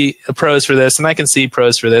see pros for this and I can see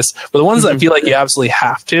pros for this. But the ones that feel like you absolutely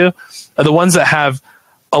have to are the ones that have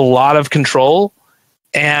a lot of control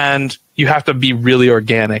and you have to be really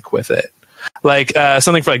organic with it. Like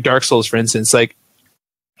something for like Dark Souls, for instance, like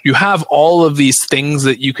you have all of these things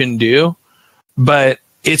that you can do, but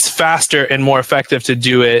it's faster and more effective to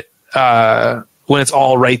do it when it's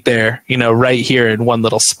all right there, right here in one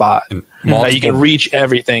little spot. You can reach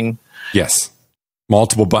everything. Yes.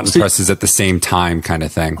 Multiple button presses at the same time kind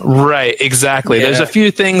of thing. Right, exactly. Yeah. There's a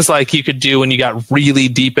few things like you could do when you got really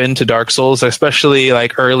deep into Dark Souls, especially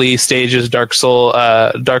like early stages Dark Souls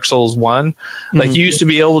 1. Like you used to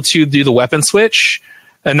be able to do the weapon switch,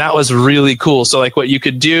 and that was really cool. So like what you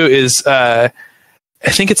could do is I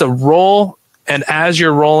think it's a roll, and as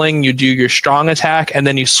you're rolling, you do your strong attack, and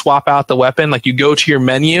then you swap out the weapon. Like you go to your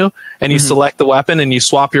menu and you select the weapon and you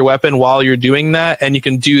swap your weapon while you're doing that, and you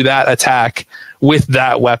can do that attack with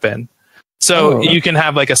that weapon. So you can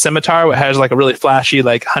have like a scimitar that has like a really flashy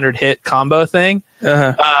like 100 hit combo thing.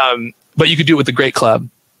 But you could do it with the Great Club.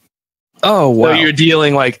 Oh wow! So you're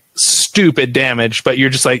dealing like stupid damage, but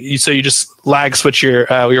you're just like you just lag switch your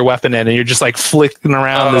weapon in, and you're just like flicking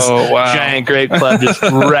around this giant Great Club, just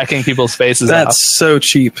wrecking people's faces. That's so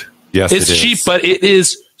cheap. Yes, it's cheap, but it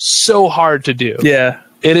is so hard to do. Yeah,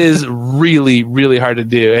 it is really, really hard to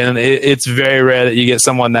do, and it's very rare that you get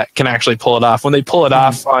someone that can actually pull it off. When they pull it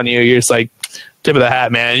off on you, you're just like, tip of the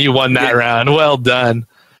hat, man! You won that round. Well done.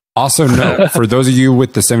 Also, note for those of you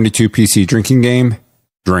with the 72 PC drinking game,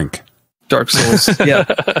 drink. Dark Souls. Yeah.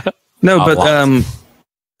 No, but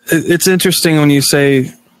it's interesting when you say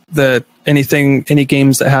that any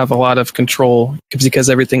games that have a lot of control, because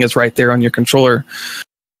everything is right there on your controller.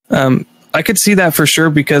 I could see that for sure,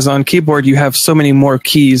 because on keyboard you have so many more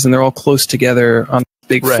keys and they're all close together on a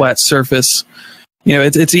big flat surface.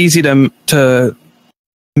 It's easy to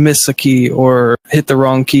miss a key or hit the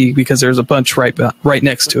wrong key because there's a bunch right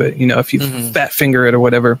next to it. If you fat finger it or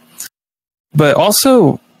whatever. But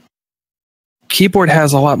also, keyboard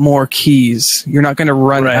has a lot more keys. You're not going to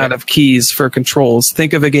run out of keys for controls.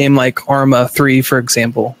 Think of a game like Arma 3, for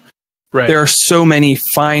example. Right. there are so many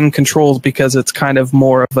fine controls because it's kind of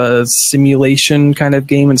more of a simulation kind of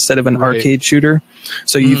game instead of an arcade shooter.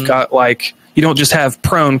 So you've got like, you don't just have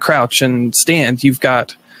prone, crouch, and stand. You've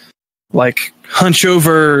got like hunch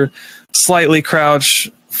over, slightly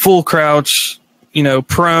crouch, full crouch,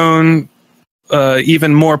 prone,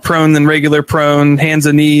 even more prone than regular prone, hands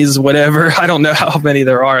and knees, whatever. I don't know how many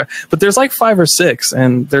there are, but there's like 5 or 6,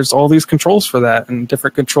 and there's all these controls for that, and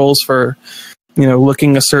different controls for,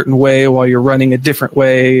 looking a certain way while you're running a different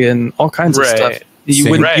way, and all kinds of stuff. You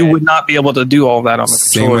would not be able to do all that on the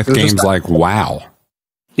controller. Same with games like WoW.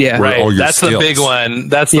 Yeah, right. That's skills. The big one.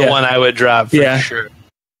 That's the one I would drop for sure.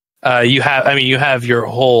 You have your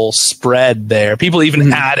whole spread there. People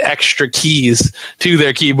even add extra keys to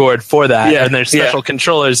their keyboard for that, and there's special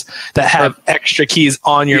controllers that have extra keys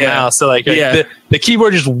on your mouse. So the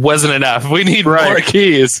keyboard just wasn't enough. We need more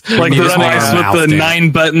keys. Like the mice with the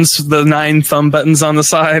 9 buttons, the 9 thumb buttons on the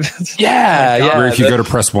side. Where if you go to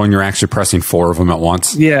press 1, you're actually pressing 4 of them at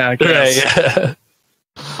once. Yeah, I guess.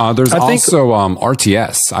 Right, there's also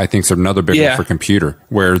RTS. I think is another big one for computer,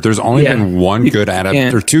 where there's only been one good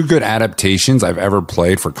or 2 good adaptations I've ever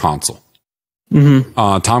played for console.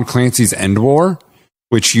 Tom Clancy's End War,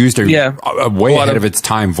 which used a way ahead of its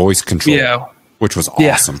time voice control, which was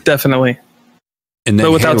awesome. Yeah, definitely. And then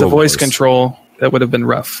but without the voice control, that would have been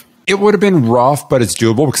rough. It would have been rough, but it's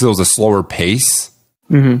doable because it was a slower pace.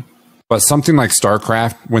 But something like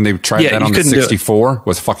StarCraft, when they tried that on the 64,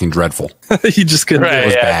 was fucking dreadful. You just couldn't do it. It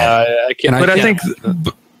was bad. I think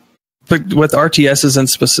but with RTSs and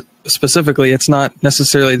specifically, it's not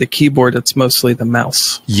necessarily the keyboard; it's mostly the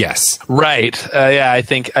mouse. Yes, right. I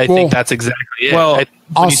think that's exactly it. Well,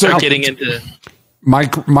 when you start getting into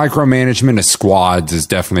micromanagement of squads is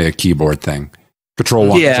definitely a keyboard thing. Control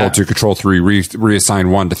 1, Control 2, Control 3,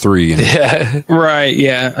 reassign 1 to 3. And right,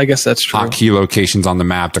 yeah, I guess that's true. Key locations on the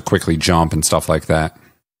map to quickly jump and stuff like that.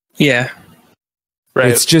 Yeah.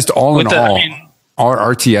 Right. It's just all in all, our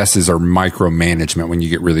RTSs are micromanagement when you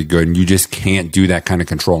get really good, and you just can't do that kind of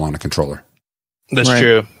control on a controller. That's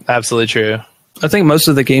true. Absolutely true. I think most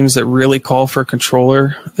of the games that really call for a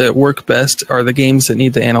controller that work best are the games that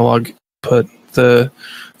need the analog input, the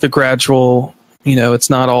gradual... it's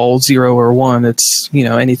not all 0 or 1. It's,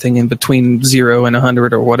 anything in between 0 and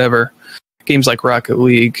 100 or whatever. Games like Rocket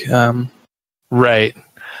League. Right.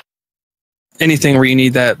 Anything where you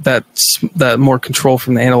need that more control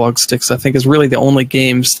from the analog sticks, I think, is really the only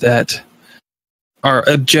games that are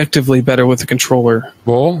objectively better with the controller.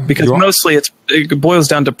 Well, because mostly it boils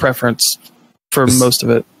down to preference for most of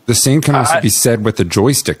it. The same can also be said with the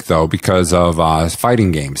joystick, though, because of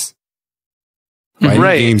fighting games.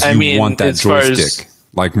 Right. Games you want that joystick,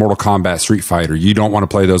 like Mortal Kombat, Street Fighter. You don't want to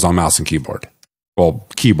play those on mouse and keyboard. Well,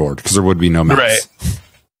 keyboard, because there would be no mouse. Right.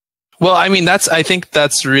 Well, I think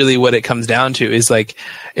that's really what it comes down to is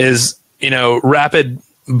rapid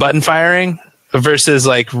button firing versus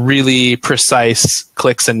like really precise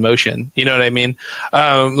clicks and motion. You know what I mean?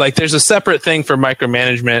 There's a separate thing for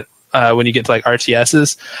micromanagement when you get to like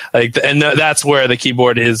RTSs, that's where the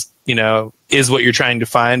keyboard is what you're trying to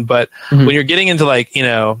find. But when you're getting into like,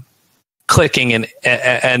 clicking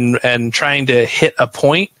and trying to hit a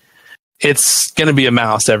point, it's going to be a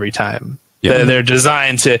mouse every time. Yeah. They're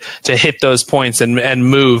designed to hit those points and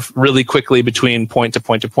move really quickly between point to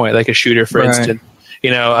point to point, like a shooter, for instance.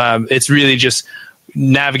 It's really just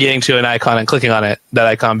navigating to an icon and clicking on it, that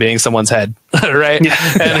icon being someone's head, right? Yeah.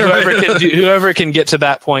 And whoever can get to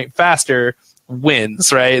that point faster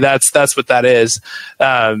wins, right? That's what that is.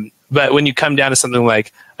 But when you come down to something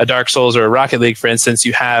like a Dark Souls or a Rocket League, for instance,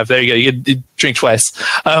 you have, there you go, you drink twice.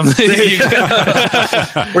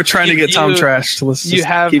 We're trying to get Tom Trash to listen. You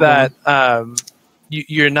have that,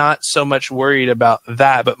 you're not so much worried about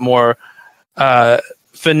that, but more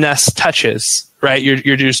finesse touches, right?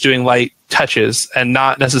 You're just doing light touches and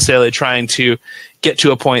not necessarily trying to get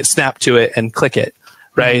to a point, snap to it, and click it,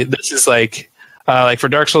 right? This is like for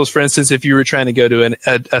Dark Souls, for instance, if you were trying to go to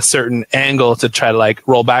a certain angle to try to like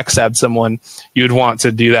roll back stab someone, you'd want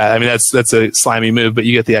to do that. I mean, that's a slimy move, but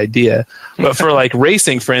you get the idea. But for like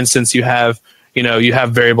racing, for instance, you have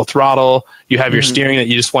variable throttle, you have your steering that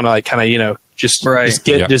you just want to like kind of, just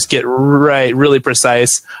get right, really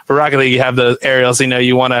precise. For Rocket League, you have the aerials,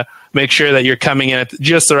 you want to make sure that you're coming in at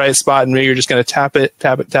just the right spot, and maybe you're just going to tap it,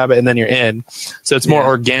 and then you're in. So it's more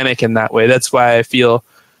organic in that way. That's why I feel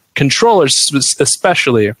controllers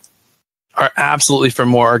especially are absolutely for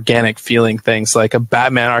more organic feeling things. Like a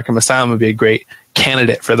Batman Arkham Asylum would be a great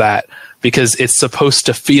candidate for that, because it's supposed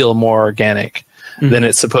to feel more organic than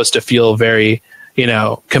it's supposed to feel very,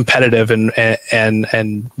 competitive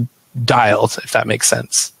and dialed, if that makes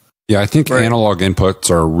sense. Yeah, I think analog inputs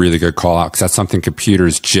are a really good call out because that's something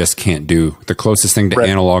computers just can't do. The closest thing to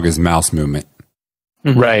analog is mouse movement.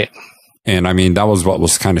 Right. And I mean, that was what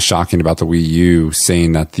was kind of shocking about the Wii U,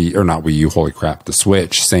 saying that or not Wii U, holy crap, the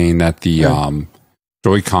Switch, saying that the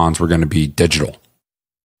Joy-Cons were going to be digital.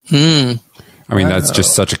 I mean, that's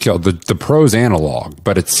just such a kill. The Pro's analog,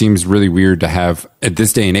 but it seems really weird to have, at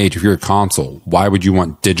this day and age, if you're a console, why would you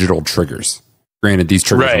want digital triggers? Granted, these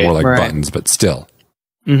triggers are more like buttons, but still.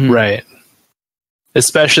 Right.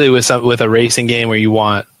 Especially with a racing game where you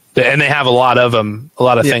want, and they have a lot of them, a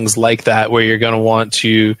lot of things like that where you're going to want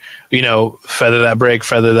to, feather that brake,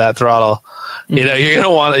 feather that throttle. You're going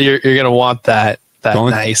to want that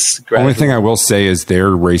nice. The only thing I will say is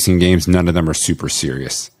their racing games, none of them are super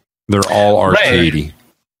serious. They're all arcadey. Right.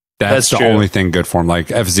 That's the true. Only thing good for them.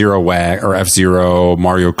 Like F-Zero or F-Zero,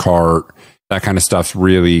 Mario Kart, that kind of stuff's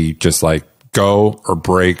really just like go or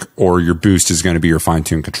brake, or your boost is going to be your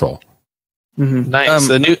fine-tuned control. Nice.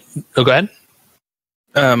 Go ahead.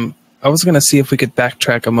 I was going to see if we could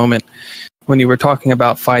backtrack a moment when you were talking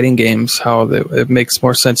about fighting games, how it makes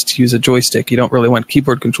more sense to use a joystick. You don't really want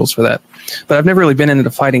keyboard controls for that. But I've never really been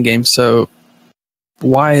into fighting games, so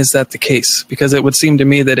why is that the case? Because it would seem to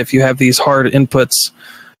me that if you have these hard inputs,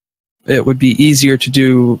 it would be easier to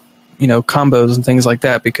do, combos and things like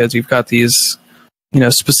that because you've got these,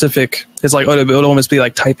 specific. It's like it would almost be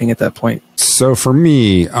like typing at that point. So for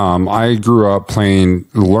me, I grew up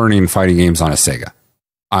learning fighting games on a Sega.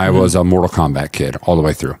 I was a Mortal Kombat kid all the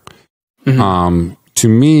way through. To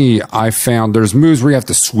me, I found there's moves where you have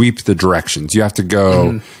to sweep the directions. You have to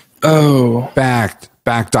go back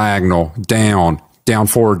diagonal, down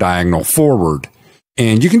forward diagonal, forward.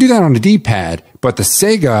 And you can do that on the D-pad, but the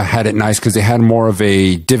Sega had it nice because they had more of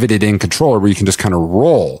a divoted in controller where you can just kind of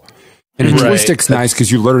roll. And a joystick's nice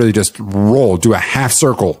because you literally just roll, do a half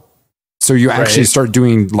circle. So you actually start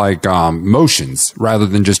doing like motions rather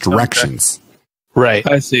than just directions. Right.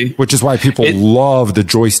 I see. Which is why people love the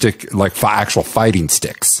joystick, like actual fighting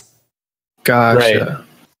sticks. Gotcha. Right.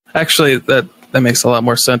 Actually, that makes a lot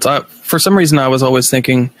more sense. For some reason, I was always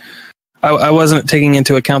thinking, I wasn't taking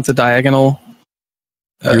into account the diagonal.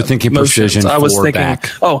 You're thinking motions. Precision. I was thinking,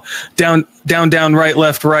 back. down, right,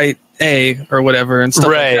 left, right, A, or whatever, and stuff.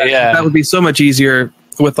 Right. Like that. Yeah. That would be so much easier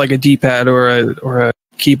with like a D-pad or a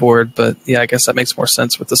keyboard. But yeah, I guess that makes more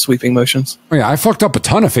sense with the sweeping motions. Oh, yeah, I fucked up a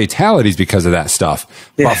ton of fatalities because of that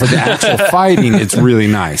stuff. Yeah. But for the actual fighting, it's really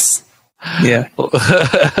nice. Yeah.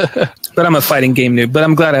 But I'm a fighting game noob. But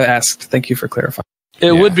I'm glad I asked. Thank you for clarifying.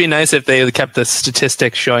 It would be nice if they kept the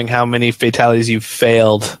statistics showing how many fatalities you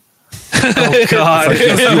failed. Oh God! Like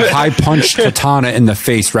if you high punched Katana in the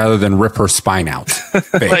face rather than rip her spine out.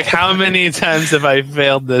 Like how many times have I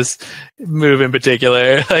failed this move in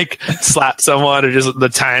particular? Like slap someone or just the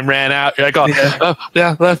time ran out. You're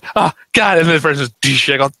like, left. Oh God! And then the person's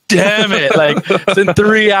like, oh damn it! Like it's been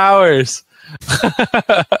 3 hours.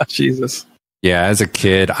 Jesus. Yeah, as a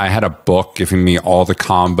kid, I had a book giving me all the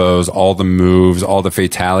combos, all the moves, all the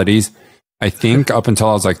fatalities. I think up until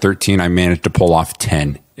I was like 13, I managed to pull off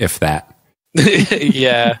 10, if that.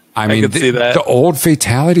 Yeah, I mean, could see that. The old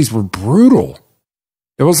fatalities were brutal.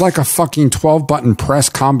 It was like a fucking 12-button press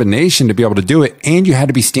combination to be able to do it, and you had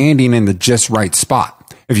to be standing in the just right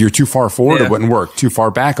spot. If you're too far forward, it wouldn't work. Too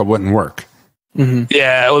far back, it wouldn't work. Mm-hmm.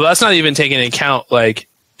 Yeah, well, that's not even taking into account like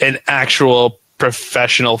an actual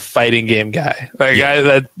professional fighting game guy, like a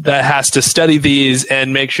guy that has to study these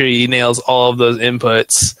and make sure he nails all of those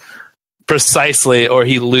inputs precisely, or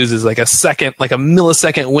he loses like a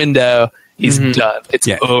millisecond window. He's done. It's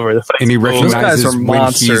over. The and he recognizes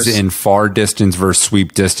when he's in far distance versus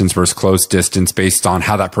sweep distance versus close distance based on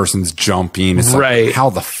how that person's jumping. It's like, how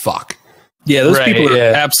the fuck? Yeah, those people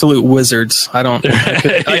are absolute wizards. I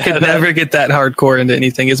could never get that hardcore into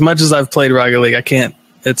anything. As much as I've played Rocket League, I can't.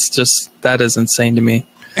 It's just, that is insane to me.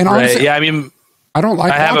 And honestly, I mean, I don't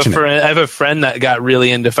like. I have a friend that got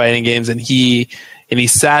really into fighting games, and he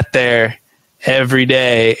sat there every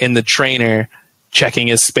day in the trainer, checking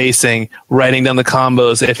his spacing, writing down the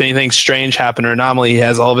combos. If anything strange happened or anomaly, he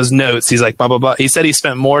has all of his notes. He's like, blah blah blah. He said he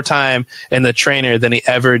spent more time in the trainer than he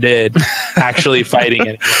ever did actually fighting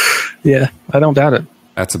it. Yeah, I don't doubt it.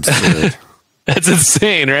 That's absurd. That's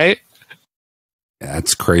insane, right? Yeah,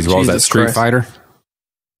 that's crazy. What was that, Street Fighter?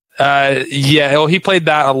 Yeah, well, he played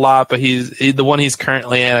that a lot, but he's the one he's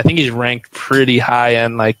currently in. I think he's ranked pretty high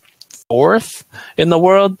in, like 4th in the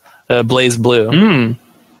world. Blaze Blue.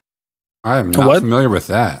 I am not familiar with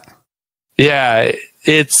that. Yeah,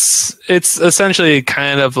 it's essentially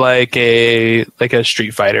kind of like a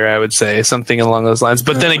Street Fighter, I would say, something along those lines.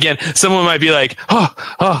 But then again, someone might be like,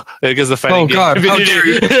 oh, because the fighting game. God, how dare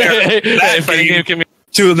you? Fighting game can be.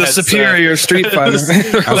 To the superior Street Fighter.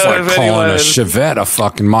 That's like calling a Chevette a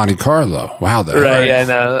fucking Monte Carlo. Wow, that right? Yeah,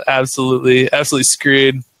 no, absolutely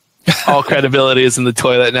screwed. All credibility is in the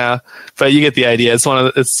toilet now. But you get the idea. It's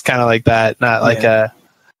kind of like that, not like so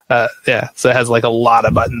it has like a lot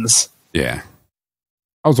of buttons. Yeah.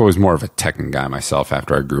 I was always more of a Tekken guy myself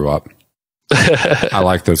after I grew up. I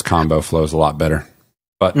like those combo flows a lot better.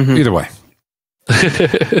 But either way.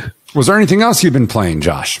 Was there anything else you've been playing,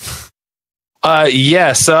 Josh?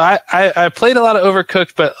 Yeah, so I played a lot of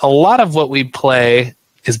Overcooked, but a lot of what we play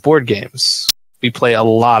is board games. We play a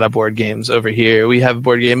lot of board games over here. We have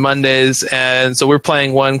Board Game Mondays, and so we're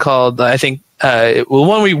playing one called, I think,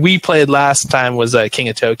 one we played last time was King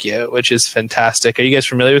of Tokyo, which is fantastic. Are you guys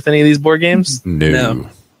familiar with any of these board games? No.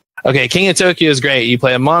 Okay, King of Tokyo is great. You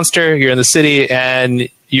play a monster, you're in the city, and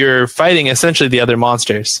you're fighting essentially the other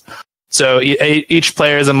monsters. So each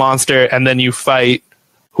player is a monster, and then you fight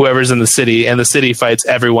whoever's in the city, and the city fights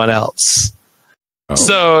everyone else. Oh.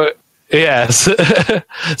 So yes,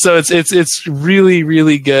 so it's really,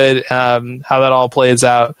 really good how that all plays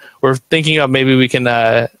out. We're thinking of maybe we can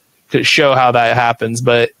show how that happens,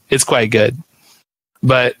 but it's quite good.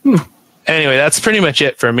 But anyway, that's pretty much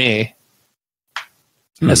it for me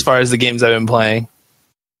as far as the games I've been playing.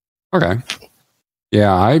 Okay.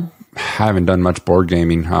 Yeah, I haven't done much board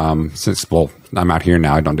gaming since, I'm out here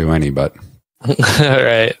now. I don't do any, but... All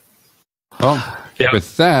right. Well,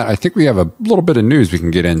 with that, I think we have a little bit of news we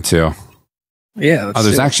can get into. Yeah.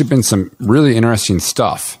 There's actually been some really interesting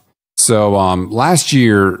stuff. So last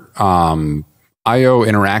year, IO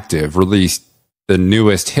Interactive released the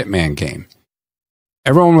newest Hitman game.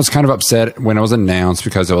 Everyone was kind of upset when it was announced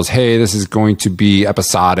because it was, hey, this is going to be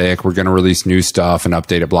episodic. We're going to release new stuff and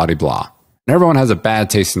update it, blah, blah, blah. And everyone has a bad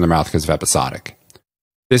taste in their mouth because of episodic.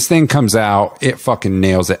 This thing comes out, it fucking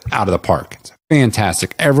nails it out of the park. It's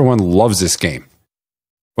fantastic. Everyone loves this game.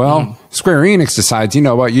 Well, Square Enix decides, you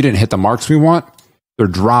know what, you didn't hit the marks we want. They're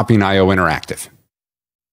dropping IO Interactive.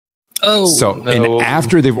 Oh, so no. And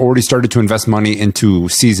after they've already started to invest money into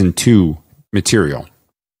season 2 material.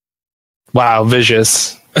 Wow,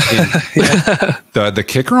 vicious. The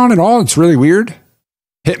kicker on it all, it's really weird.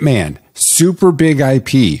 Hitman, super big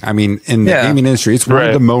IP. I mean, in the gaming industry, it's one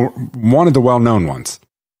of the well-known ones.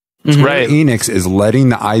 Square Enix is letting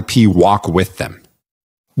the IP walk with them.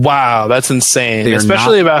 Wow, that's insane.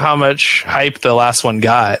 Especially about how much hype the last one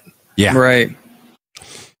got. Yeah. Right.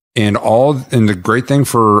 And the great thing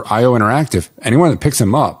for IO Interactive, anyone that picks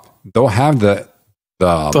them up, they'll have the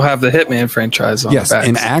Hitman franchise on their backs.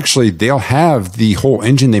 And actually they'll have the whole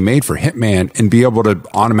engine they made for Hitman and be able to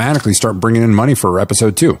automatically start bringing in money for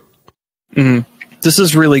episode 2. This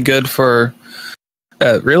is really good for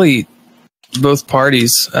really both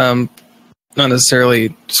parties, not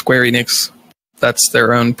necessarily Square Enix. That's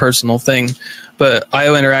their own personal thing, but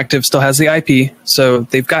IO Interactive still has the IP, so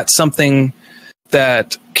they've got something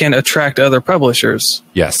that can attract other publishers.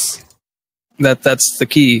 Yes, that's the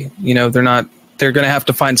key. You know, they're going to have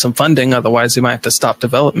to find some funding, otherwise they might have to stop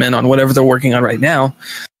development on whatever they're working on right now.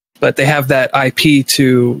 But they have that IP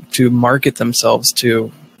to market themselves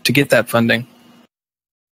to get that funding.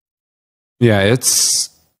 Yeah, it's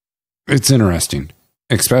interesting,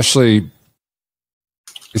 especially.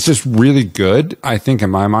 It's just really good, I think, in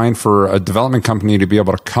my mind, for a development company to be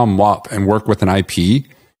able to come up and work with an IP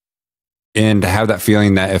and to have that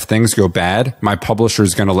feeling that if things go bad, my publisher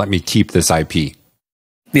is going to let me keep this IP.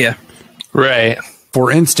 Yeah. Right. For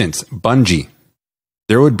instance, Bungie.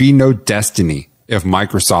 There would be no Destiny if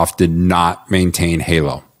Microsoft did not maintain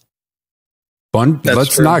Halo.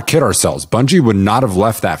 Let's not kid ourselves. Bungie would not have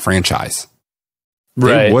left that franchise.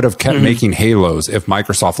 They would have kept making Halos if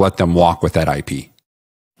Microsoft let them walk with that IP.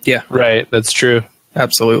 Yeah. Right. That's true.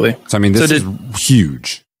 Absolutely. So, I mean, this is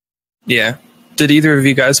huge. Yeah. Did either of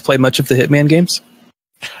you guys play much of the Hitman games?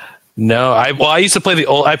 No. I used to play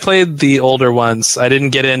I played the older ones. I didn't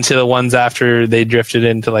get into the ones after they drifted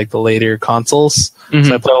into like the later consoles. So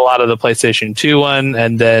I played a lot of the PlayStation 2 one,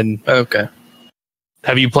 and then... Okay.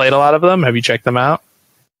 Have you played a lot of them? Have you checked them out?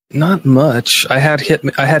 Not much. I had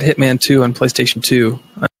Hitman 2 on PlayStation 2.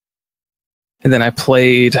 And then I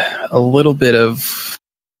played a little bit of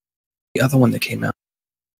the other one that came out.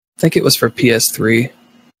 I think it was for PS3.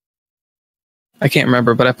 I can't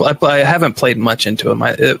remember, but I haven't played much into them.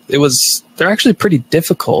 They're actually pretty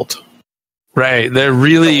difficult. Right. They're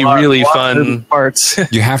really, really fun parts.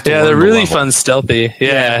 You have to. Yeah, they're really fun, stealthy.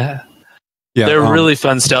 Yeah. They're really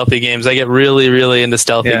fun, stealthy games. I get really, really into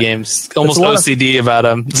stealthy games. Almost OCD about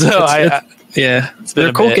them. So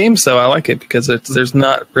they're cool games, though. I like it because there's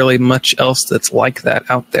not really much else that's like that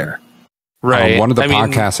out there. Right. One of the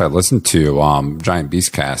podcasts I listened to, Giant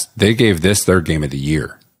Beastcast, they gave this their game of the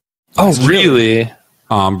year. Oh, really?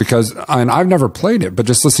 Because and I've never played it, but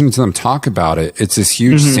just listening to them talk about it, it's this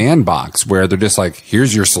huge sandbox where they're just like,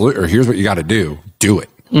 here's your solution, or here's what you got to do. Do it.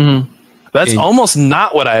 That's almost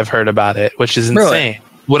not what I've heard about it, which is insane. Really?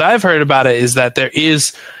 What I've heard about it is that there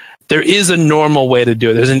is a normal way to do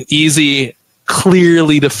it. There's an easy,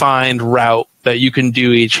 clearly defined route that you can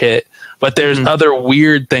do each hit. But there's other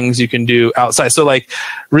weird things you can do outside. So like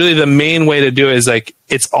really the main way to do it is like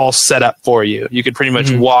it's all set up for you. You could pretty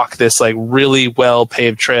much walk this like really well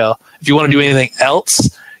paved trail. If you want to do anything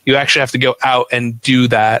else, you actually have to go out and do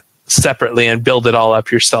that separately and build it all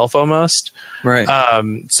up yourself almost. Right.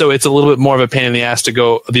 So it's a little bit more of a pain in the ass to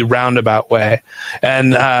go the roundabout way.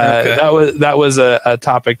 And that was a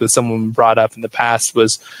topic that someone brought up in the past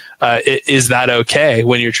was, is that okay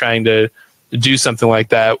when you're trying to do something like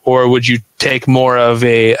that, or would you take more of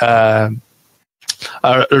a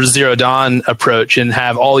Zero Dawn approach and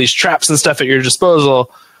have all these traps and stuff at your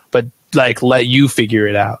disposal, but like let you figure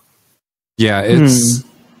it out? Yeah, it's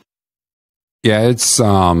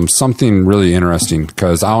something really interesting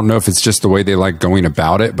because I don't know if it's just the way they like going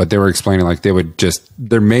about it, but they were explaining like they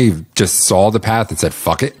may have just saw the path and said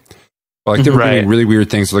fuck it. Like they were doing really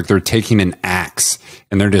weird things, like they're taking an axe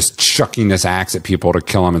and they're just chucking this axe at people to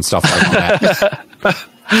kill them and stuff like that.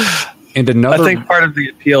 And I think part of the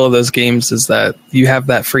appeal of those games is that you have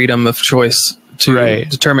that freedom of choice to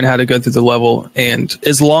determine how to go through the level. And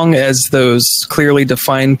as long as those clearly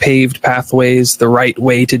defined paved pathways, the right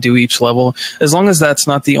way to do each level, as long as that's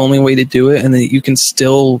not the only way to do it and that you can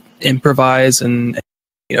still improvise and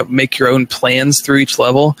make your own plans through each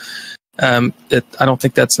level, I don't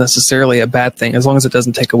think that's necessarily a bad thing as long as it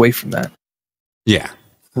doesn't take away from that. Yeah.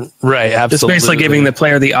 Right. Absolutely. It's basically giving the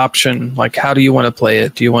player the option. Like, how do you want to play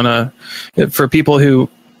it? Do you want to, for people who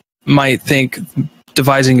might think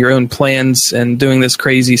devising your own plans and doing this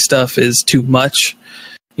crazy stuff is too much,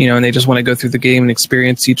 and they just want to go through the game and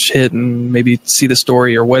experience each hit and maybe see the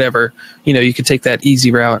story or whatever, you could take that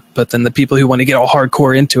easy route. But then the people who want to get all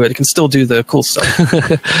hardcore into it can still do the cool stuff.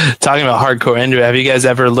 Talking about hardcore into it, have you guys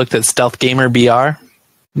ever looked at Stealth Gamer BR?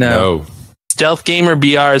 No. Stealth Gamer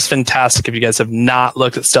BR is fantastic. If you guys have not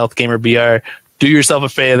looked at Stealth Gamer BR, do yourself a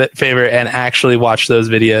favor and actually watch those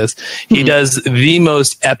videos. He does the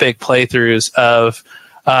most epic playthroughs of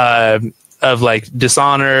like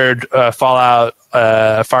Dishonored, Fallout,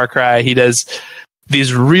 Far Cry. He does these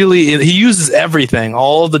he uses everything,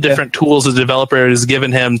 all the different tools the developer has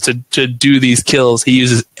given him to do these kills. He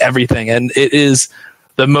uses everything, and it is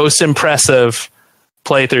the most impressive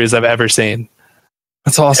playthroughs I've ever seen.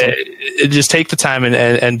 That's awesome. Just take the time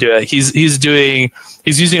and do it. He's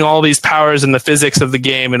using all these powers and the physics of the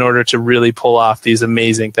game in order to really pull off these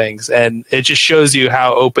amazing things. And it just shows you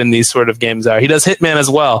how open these sort of games are. He does Hitman as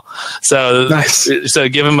well. So nice. So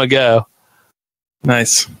give him a go.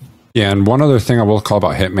 Nice. Yeah. And one other thing I will call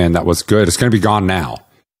about Hitman that was good, it's going to be gone now,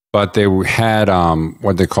 but they had,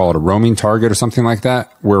 what they call it, a roaming target or something like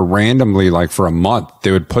that, where randomly, like for a month,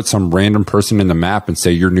 they would put some random person in the map and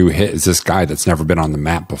say, your new hit is this guy that's never been on the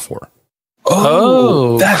map before.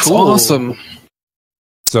 Oh, that's cool. Awesome.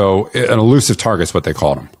 So an elusive target is what they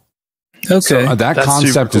called him. Okay. So that that's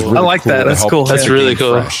concept is really cool. I like that. That's cool. That's really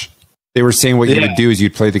cool. Fresh. They were saying what you would do is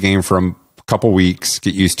you'd play the game for a couple weeks,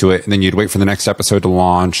 get used to it, and then you'd wait for the next episode to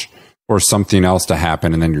launch or something else to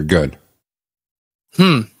happen, and then you're good.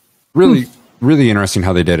 Really interesting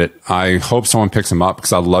how they did it. I hope someone picks them up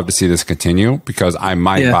because I'd love to see this continue because I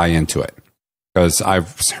might buy into it because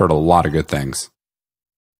I've heard a lot of good things.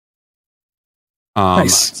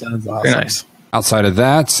 Nice. Sounds awesome. Very nice. Outside of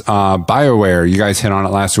that, BioWare, you guys hit on it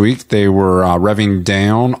last week. They were revving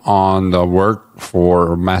down on the work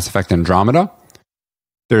for Mass Effect Andromeda.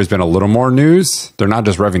 There's been a little more news. They're not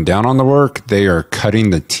just revving down on the work. They are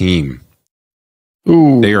cutting the team.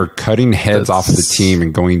 Ooh, they are cutting heads off of the team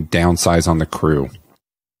and going downsize on the crew.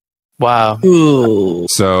 Wow. Ooh.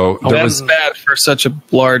 So that's bad for such a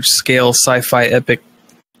large scale sci-fi epic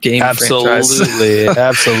game franchise.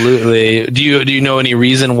 Absolutely. Do you know any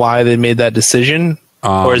reason why they made that decision?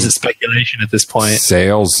 Or is it speculation at this point?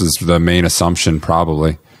 Sales is the main assumption,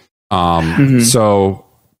 probably. So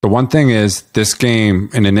the one thing is, this game,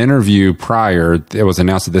 in an interview prior, it was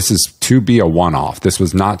announced that this is to be a one-off. This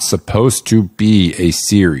was not supposed to be a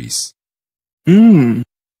series.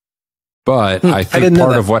 But I think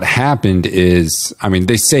part of what happened is, I mean,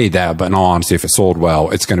 they say that, but in all honesty, if it sold well,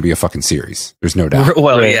 it's going to be a fucking series. There's no doubt.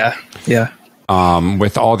 Well, yeah.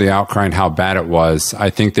 With all the outcry and how bad it was, I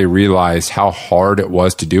think they realized how hard it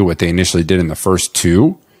was to do what they initially did in the first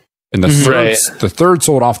two. And the third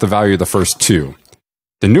sold off the value of the first two.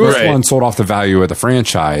 The newest one sold off the value of the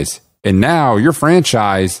franchise, and now your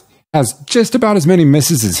franchise has just about as many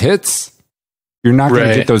misses as hits. You're not going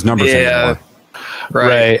to get those numbers anymore.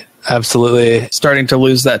 Right. Absolutely. Starting to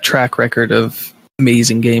lose that track record of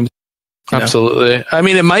amazing games. Absolutely. I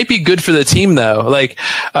mean, it might be good for the team though. Like,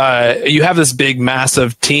 you have this big,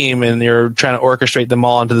 massive team, and you're trying to orchestrate them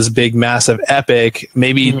all into this big, massive epic.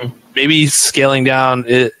 Maybe scaling down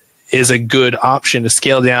is a good option to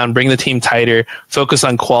scale down, bring the team tighter, focus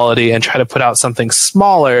on quality, and try to put out something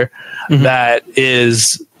smaller that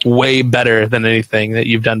is way better than anything that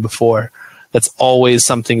you've done before. That's always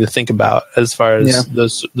something to think about as far as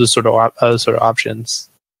those sort of options.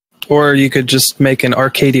 Or you could just make an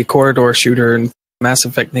Arcadia corridor shooter and Mass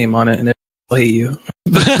Effect name on it, and it'll hate you.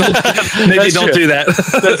 Maybe don't do that.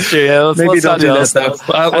 That's true. Yeah, Maybe don't do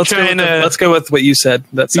that. Let's go with what you said.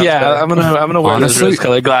 That sounds better. I'm gonna wear those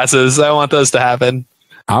rose-colored glasses. I want those to happen.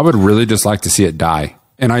 I would really just like to see it die,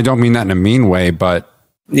 and I don't mean that in a mean way, but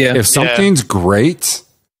if something's great,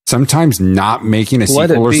 sometimes not making a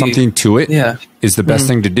sequel or something to it is the best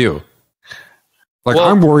thing to do. Like,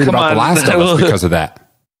 I'm worried about The Last of Us because of that.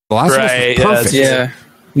 The Last of Us is perfect.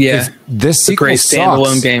 Yeah. This sequel great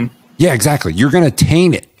standalone game. Yeah, exactly. You're going to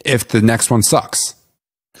taint it if the next one sucks.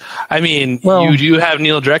 I mean, you do have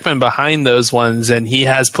Neil Druckmann behind those ones, and he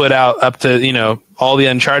has put out up to, all the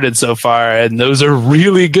Uncharted so far, and those are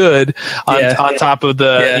really good on top of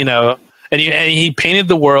the, and he painted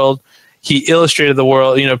the world. He illustrated the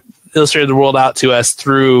world, illustrated the world out to us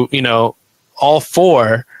through, all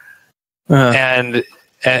four. And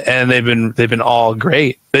they've been all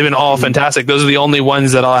great. They've been all fantastic. Those are the only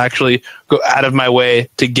ones that I'll actually go out of my way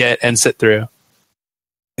to get and sit through.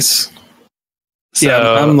 So,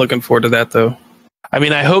 I'm looking forward to that though. I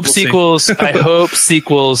mean, I hope sequels. I hope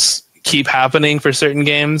sequels keep happening for certain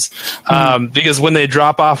games, because when they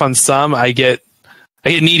drop off on some, I get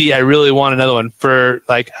needy. I really want another one for,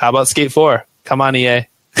 like, how about Skate 4? Come on, EA.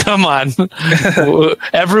 Come on.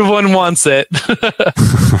 Everyone wants it.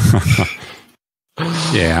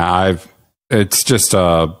 It's just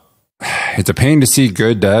it's a pain to see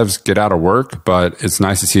good devs get out of work, but it's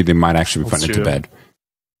nice to see they might actually be putting it to bed.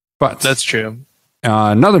 But that's true.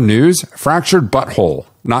 Another news, Fractured Butthole.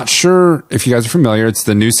 Not sure if you guys are familiar. It's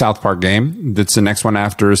the new South Park game. That's the next one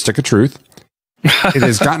after Stick of Truth. It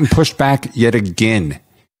has gotten pushed back yet again.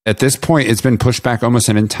 At this point, it's been pushed back almost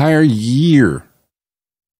an entire year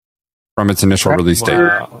from its initial release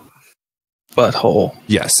date. Butthole.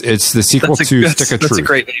 Yes, it's the sequel to Stick of Truth. That's a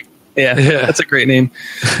great name. Yeah, that's a great name.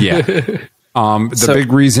 Yeah. The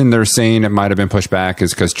big reason they're saying it might have been pushed back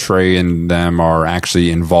is because Trey and them are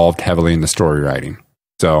actually involved heavily in the story writing.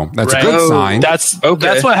 So that's a good sign. That's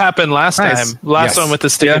what happened last time. Last one with the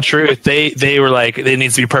Stick of Truth. They were like, it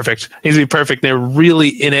needs to be perfect. It needs to be perfect. They were really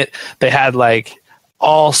in it. They had they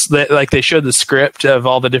showed the script of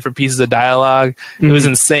all the different pieces of dialogue. It was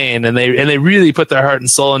insane, and they really put their heart and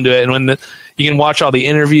soul into it. And you can watch all the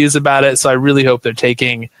interviews about it, so I really hope they're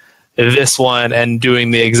taking this one and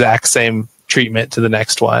doing the exact same treatment to the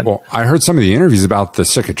next one. Well, I heard some of the interviews about the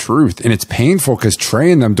Stick of Truth, and it's painful because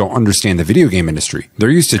Trey and them don't understand the video game industry. They're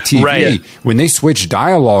used to TV. Right. When they switch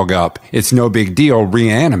dialogue up, it's no big deal.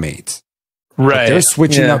 Reanimates. Right. But they're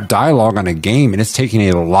switching up dialogue on a game, and it's taking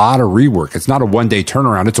a lot of rework. It's not a one-day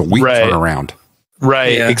turnaround. It's a week turnaround.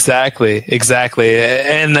 Right. Yeah. Exactly.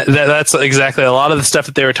 And that's exactly a lot of the stuff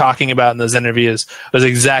that they were talking about in those interviews was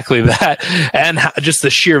exactly that. And just the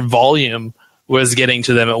sheer volume was getting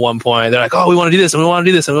to them at one point. They're like, oh, we want to do this, and we want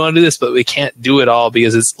to do this, and we want to do this, but we can't do it all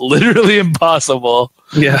because it's literally impossible.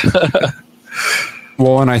 Yeah.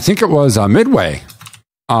 Well, and I think it was Midway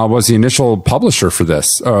was the initial publisher for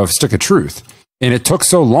this, of Stick of Truth. And it took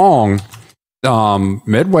so long,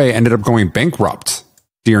 Midway ended up going bankrupt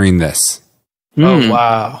during this. Oh,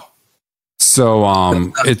 wow.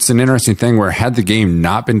 So it's an interesting thing where had the game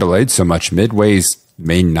not been delayed so much, Midway's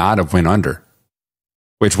may not have went under.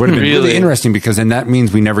 Which would have been really interesting, because then that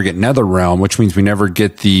means we never get NetherRealm, which means we never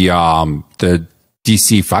get the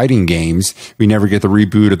DC fighting games. We never get the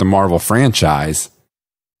reboot of the Marvel franchise.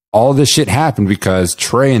 All this shit happened because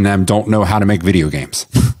Trey and them don't know how to make video games.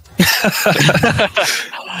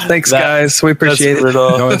 Thanks, guys. We appreciate it.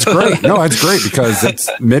 No, it's great. No, it's great because it's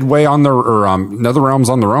Midway on their NetherRealm's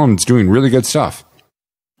on their own. It's doing really good stuff.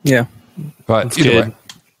 Yeah, but either way.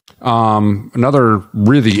 Another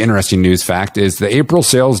really interesting news fact is the April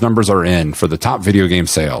sales numbers are in for the top video game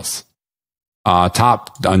sales.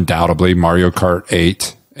 Top, undoubtedly, Mario Kart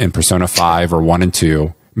 8 and Persona 5 are 1 and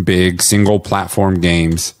 2. Big single platform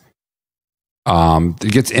games.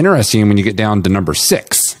 It gets interesting when you get down to number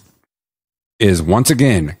 6. Is once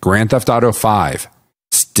again Grand Theft Auto 5.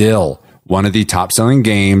 Still one of the top-selling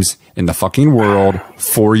games in the fucking world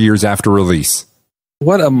 4 years after release.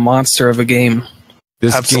 What a monster of a game.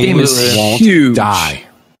 This game won't huge. die.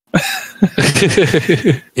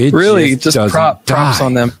 It really just props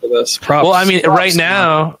on them for this. Well, I mean, right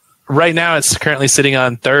now it's currently sitting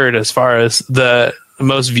on third as far as the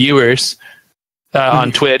most viewers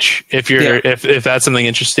on Twitch. If that's something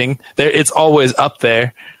interesting, it's always up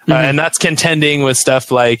there, and that's contending with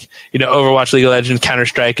stuff like Overwatch, League of Legends,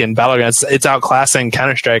 Counter-Strike, and Battlegrounds. It's outclassing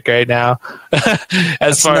Counter-Strike right now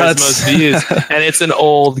as far as most views, and it's an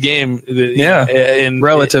old game.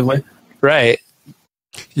 Relatively right.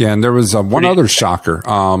 Yeah, and there was one other shocker.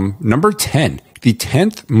 Number 10, the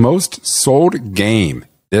 10th most sold game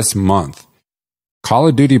this month, Call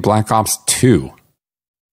of Duty Black Ops 2.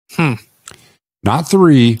 Not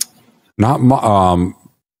 3, not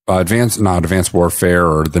Advanced Warfare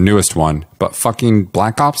or the newest one, but fucking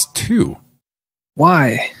Black Ops 2.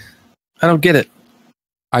 Why? I don't get it.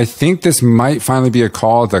 I think this might finally be a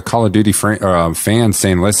call to Call of Duty fans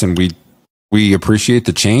saying, listen, we appreciate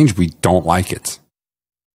the change, we don't like it.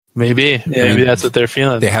 Maybe that's what they're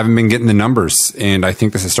feeling. They haven't been getting the numbers, and I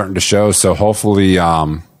think this is starting to show. So hopefully,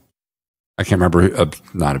 I can't remember,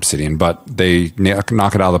 not Obsidian, but they knock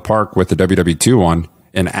it out of the park with the WW2 one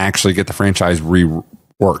and actually get the franchise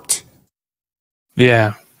reworked.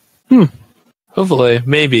 Yeah. Hopefully,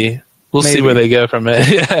 maybe. We'll see where they go from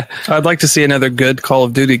it. I'd like to see another good Call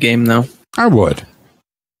of Duty game, though. I would.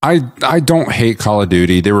 I don't hate Call of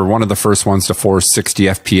Duty. They were one of the first ones to force 60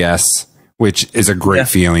 FPS, which is a great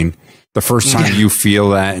feeling. The first time you feel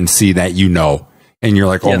that and see that, and you're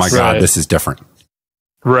like, oh my God, this is different.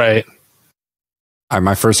 Right.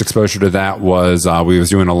 My first exposure to that was we was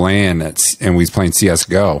doing a LAN and we was playing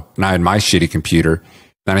CSGO, and I had my shitty computer.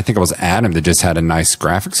 Then I think it was Adam that just had a nice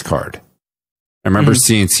graphics card. I remember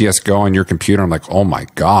seeing CSGO on your computer. I'm like, oh my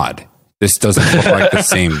God, this doesn't look like the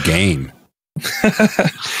same game.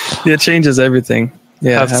 It changes everything.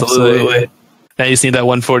 Yeah, absolutely. Now you just need that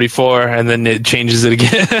 144, and then it changes it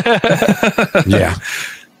again. Yeah.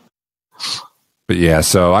 But yeah,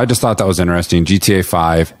 so I just thought that was interesting. GTA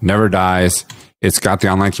 5 never dies. It's got the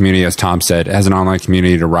online community, as Tom said. It has an online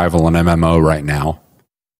community to rival an MMO right now.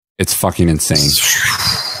 It's fucking insane.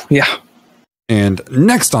 Yeah. And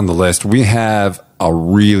next on the list, we have a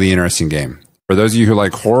really interesting game. For those of you who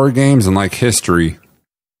like horror games and like history,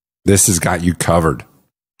 this has got you covered.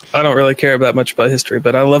 I don't really care that much about history,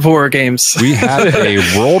 but I love horror games. We have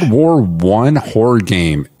a World War I horror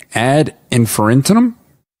game, Ad Infinitum.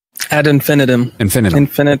 Ad Infinitum. Infinitum.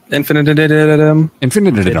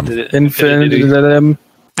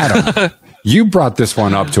 Adam, you brought this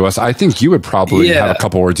one up to us. I think you would probably have a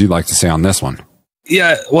couple words you'd like to say on this one.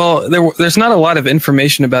 Yeah, well, there's not a lot of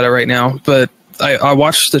information about it right now, but I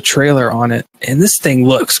watched the trailer on it, and this thing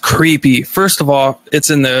looks creepy. First of all, it's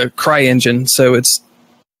in the CryEngine, so it's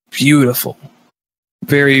beautiful.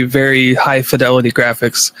 Very, very high fidelity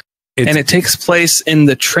graphics. And it takes place in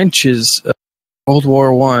the trenches of World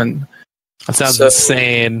War I. That sounds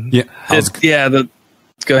insane. Yeah.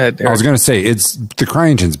 Go ahead, Eric. I was going to say, the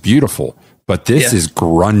CryEngine's beautiful, but this is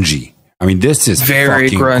grungy. I mean, this is very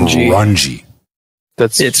fucking grungy.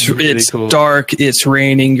 It's cool. Dark, it's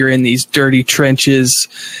raining, you're in these dirty trenches,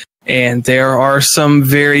 and there are some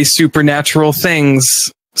very supernatural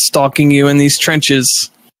things stalking you in these trenches.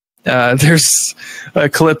 There's a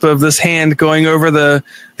clip of this hand going over the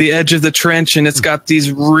edge of the trench, and it's got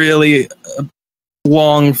these really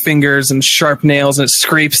long fingers and sharp nails, and it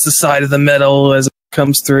scrapes the side of the metal as it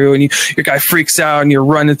comes through, and your guy freaks out, and you're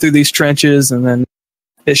running through these trenches. And then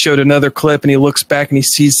it showed another clip, and he looks back and he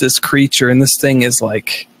sees this creature, and this thing is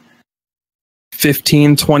like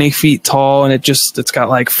 15, 20 feet tall, and it's got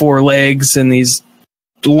like 4 legs and these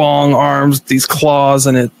long arms, these claws,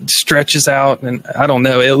 and it stretches out, and I don't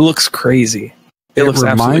know, it looks crazy. It looks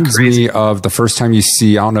reminds crazy. me of the first time you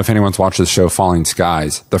see, I don't know if anyone's watched the show Falling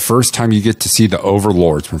Skies, the first time you get to see the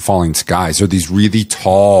overlords from Falling Skies. They're these really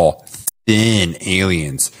tall, thin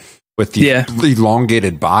aliens with these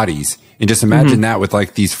elongated bodies. And just imagine that with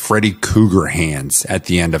like these Freddy Krueger hands at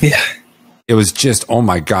the end of it. It was just, oh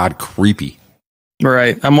my God, creepy.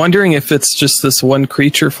 Right. I'm wondering if it's just this one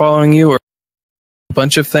creature following you, or a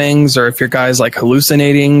bunch of things, or if your guy's like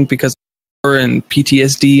hallucinating because and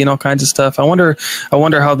PTSD and all kinds of stuff. I wonder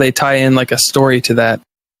how they tie in like a story to that.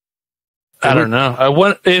 I don't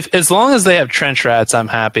know. As long as they have trench rats, I'm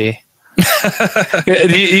happy.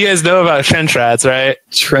 You guys know about trench rats, right?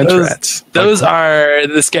 Rats. Those are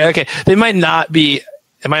the scary. Okay, it might not be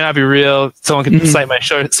real. Someone can cite my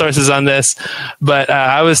sources on this, but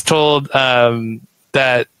I was told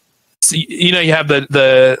that you have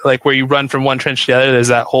the like where you run from one trench to the other. There's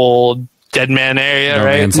that whole dead man area, No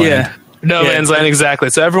right? man's land. Yeah. No man's land, exactly.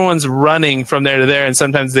 So everyone's running from there to there, and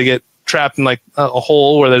sometimes they get trapped in like a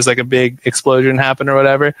hole where there's like a big explosion happen or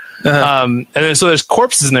whatever. And then so there's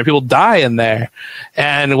corpses in there. People die in there,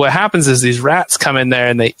 and what happens is these rats come in there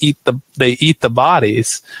and they eat the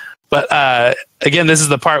bodies. But again, this is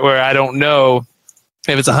the part where I don't know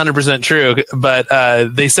if it's 100% true.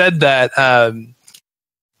 But they said that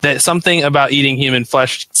that something about eating human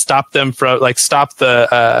flesh stopped them from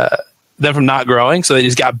them from not growing, so they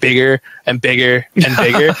just got bigger and bigger and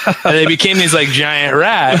bigger, and they became these like giant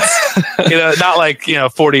rats. Not like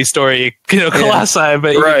 40-story colossi,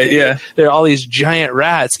 but right, there are all these giant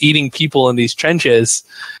rats eating people in these trenches,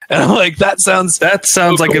 and I'm like, that sounds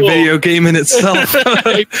like cool. A video game in itself.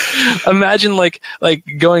 Imagine like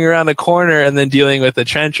going around a corner and then dealing with a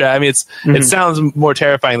trench rat. I mean, it sounds more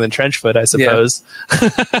terrifying than trench foot, I suppose.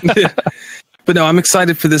 Yeah. But no, I'm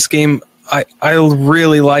excited for this game. I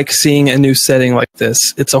really like seeing a new setting like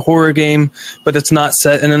this. It's a horror game, but it's not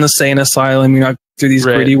set in an insane asylum. You're not through these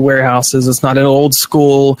gritty warehouses. It's not an old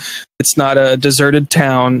school. It's not a deserted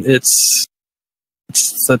town. It's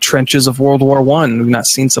the trenches of World War I. We've not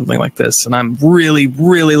seen something like this, and I'm really,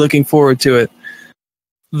 really looking forward to it.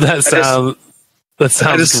 That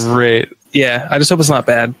sounds great. Yeah, I just hope it's not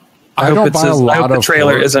bad. I hope the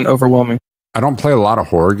trailer isn't overwhelming. I don't play a lot of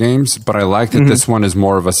horror games, but I like that this one is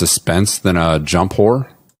more of a suspense than a jump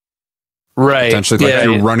horror. Right. Potentially,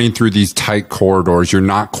 you're running through these tight corridors. You're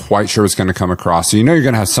not quite sure what's going to come across. So you're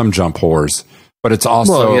going to have some jump horrors, but it's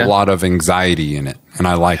also a lot of anxiety in it. And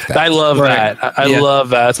I like that. I love that. I love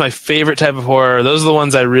that. It's my favorite type of horror. Those are the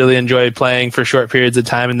ones I really enjoy playing for short periods of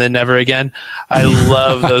time and then never again. I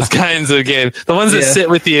love those kinds of games. The ones that sit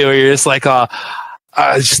with you where you're just like,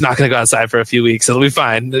 I'm just not going to go outside for a few weeks. It'll be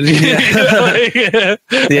fine.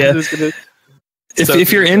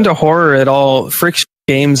 If you're into horror at all, Friction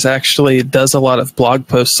Games actually does a lot of blog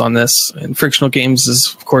posts on this. And Frictional Games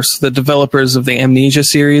is, of course, the developers of the Amnesia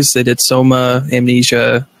series. They did Soma,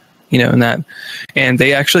 Amnesia, and that. And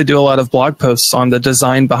they actually do a lot of blog posts on the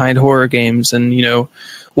design behind horror games and,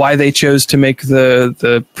 why they chose to make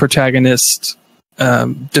the protagonist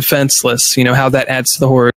defenseless, how that adds to the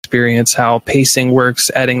horror experience, how pacing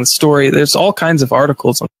works, adding the story. There's all kinds of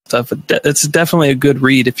articles and stuff. It's definitely a good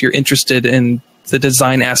read if you're interested in the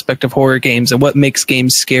design aspect of horror games and what makes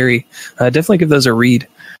games scary. Definitely give those a read.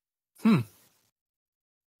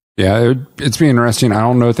 Yeah, it's be interesting. I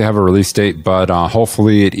don't know if they have a release date, but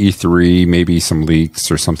hopefully at E3, maybe some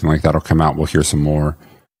leaks or something like that will come out. We'll hear some more.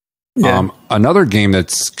 Yeah. Another game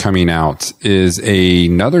that's coming out is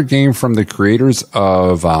another game from the creators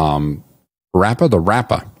of PaRappa the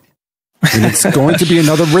Rappa. And it's going to be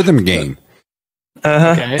another rhythm game.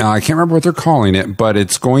 Okay. I can't remember what they're calling it, but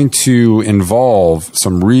it's going to involve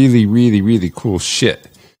some really, really, really cool shit.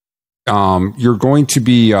 You're going to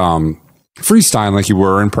be freestyling like you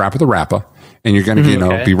were in PaRappa the Rappa, and you're going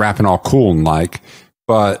to be rapping all cool and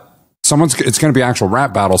but it's going to be an actual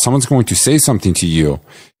rap battle. Someone's going to say something to you,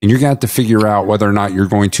 and you're going to have to figure out whether or not you're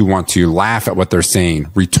going to want to laugh at what they're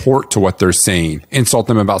saying, retort to what they're saying, insult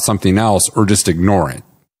them about something else, or just ignore it.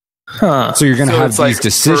 Huh. So you're going to have these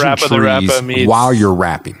decision trees while you're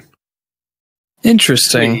rapping.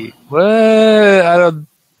 Interesting. What? I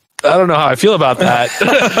don't know how I feel about that.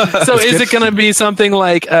 So is it going to be something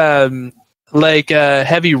like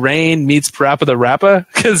Heavy Rain meets PaRappa the Rappa?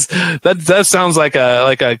 Because that sounds like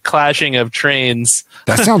a clashing of trains.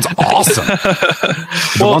 That sounds awesome.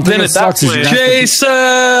 Well, then at that point,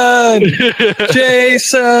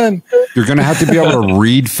 Jason, you're going to have to be able to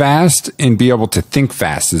read fast and be able to think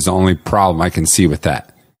fast is the only problem I can see with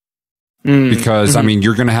that. Because, I mean,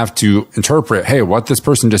 you're going to have to interpret, hey, what this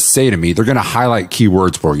person just say to me. They're going to highlight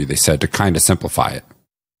keywords for you, they said, to kind of simplify it.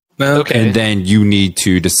 Okay. And then you need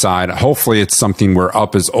to decide, hopefully it's something where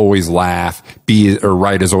up is always laugh, B or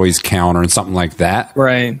right is always counter, and something like that.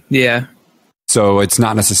 Right, yeah. So it's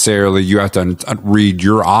not necessarily you have to read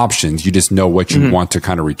your options. You just know what you want to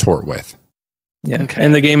kind of retort with. Yeah. Okay.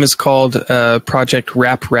 And the game is called Project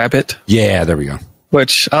Rap Rabbit. Yeah, there we go.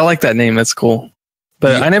 Which I like that name. That's cool.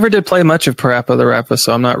 But I never did play much of PaRappa the Rappa,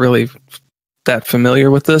 so I'm not really that familiar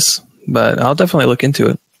with this. But I'll definitely look into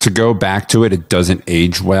it. To go back to it, it doesn't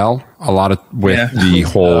age well. A lot of with the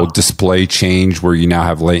whole display change where you now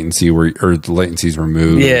have latency or the latency's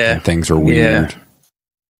removed and things are weird.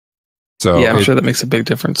 So I'm sure that makes a big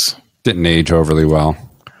difference. Didn't age overly well.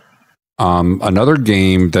 Another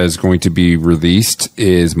game that is going to be released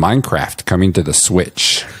is Minecraft coming to the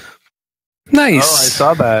Switch. Nice. Oh,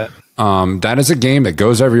 I saw that. That is a game that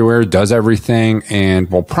goes everywhere, does everything, and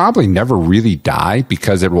will probably never really die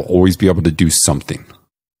because it will always be able to do something.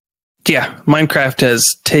 Yeah, Minecraft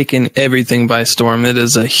has taken everything by storm. It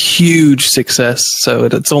is a huge success, so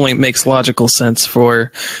it only makes logical sense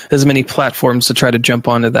for as many platforms to try to jump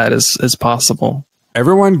onto that as possible.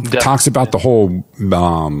 Everyone talks about the whole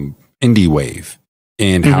indie wave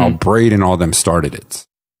and how Braid and all them started it.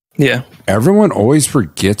 Yeah. Everyone always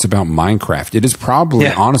forgets about Minecraft. It is probably,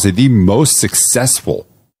 honestly, the most successful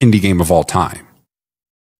indie game of all time.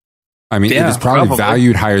 I mean, it is probably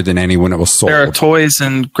valued higher than any when it was sold. There are toys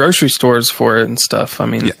and grocery stores for it and stuff. I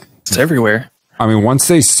mean, it's everywhere. I mean, once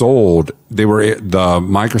they sold,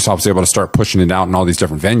 Microsoft was able to start pushing it out in all these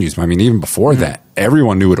different venues. I mean, even before that,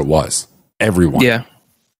 everyone knew what it was. Everyone. Yeah.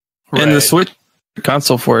 Right. And the Switch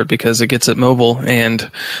console for it because it gets it mobile,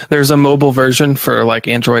 and there's a mobile version for like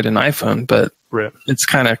Android and iPhone, but it's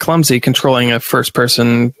kind of clumsy controlling a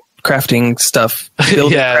first-person crafting stuff,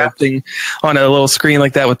 building crafting on a little screen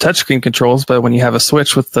like that with touchscreen controls. But when you have a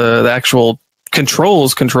Switch with the actual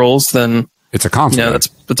controls, then it's a console. Yeah,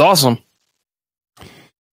 that's awesome.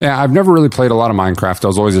 Yeah, I've never really played a lot of Minecraft. I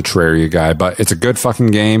was always a Terraria guy, but it's a good fucking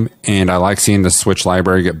game, and I like seeing the Switch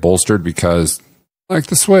library get bolstered because I like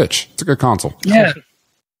the Switch. It's a good console. Yeah.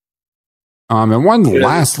 And one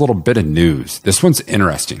last little bit of news. This one's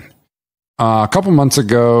interesting. A couple months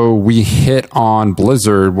ago, we hit on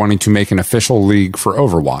Blizzard wanting to make an official league for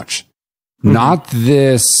Overwatch. Not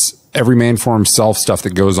this every man for himself stuff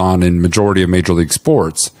that goes on in majority of Major League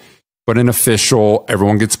sports, but an official,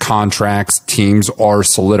 everyone gets contracts, teams are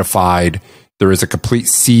solidified, there is a complete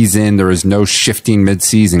season, there is no shifting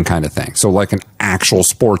mid-season kind of thing. So like an actual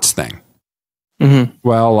sports thing.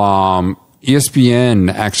 Well,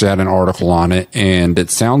 ESPN actually had an article on it, and it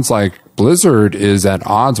sounds like Blizzard is at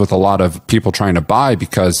odds with a lot of people trying to buy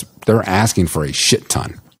because they're asking for a shit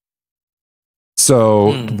ton.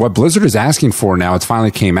 So what Blizzard is asking for now, it's finally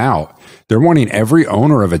came out. They're wanting every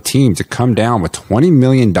owner of a team to come down with $20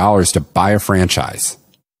 million to buy a franchise.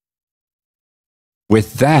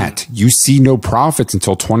 With that, you see no profits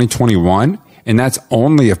until 2021. And that's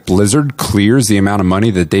only if Blizzard clears the amount of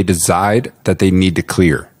money that they decide that they need to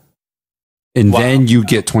clear. And then you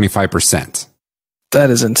get 25%.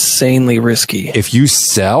 That is insanely risky. If you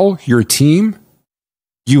sell your team,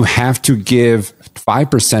 you have to give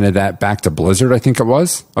 5% of that back to Blizzard, I think it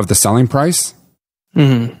was, of the selling price.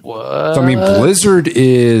 What? So, I mean, Blizzard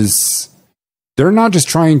they're not just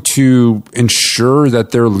trying to ensure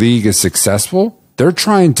that their league is successful. They're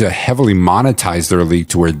trying to heavily monetize their league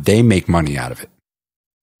to where they make money out of it.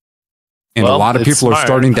 And a lot of people are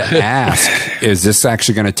starting to ask, is this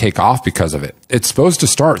actually going to take off because of it? It's supposed to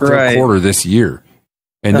start third quarter this year.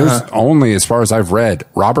 And there's only, as far as I've read,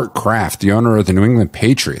 Robert Kraft, the owner of the New England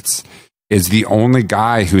Patriots, is the only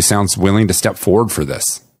guy who sounds willing to step forward for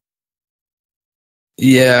this.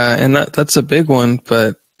 Yeah, and that's a big one,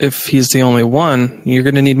 but if he's the only one, you're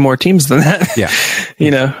going to need more teams than that. Yeah.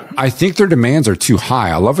 I think their demands are too high.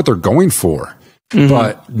 I love what they're going for,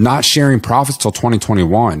 but not sharing profits till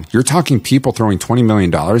 2021. You're talking people throwing $20 million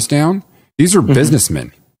down. These are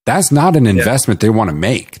businessmen. That's not an investment they want to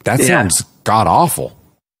make. That sounds god awful.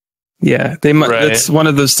 Yeah, they might. It's one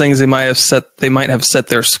of those things they might have set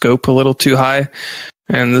their scope a little too high,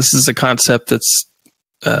 and this is a concept that's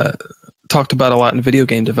talked about a lot in video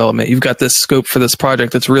game development. You've got this scope for this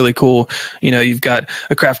project that's really cool. You've got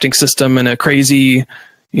a crafting system and a crazy,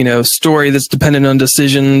 story that's dependent on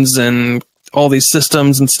decisions and all these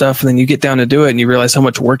systems and stuff. And then you get down to do it and you realize how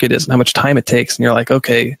much work it is and how much time it takes. And you're like,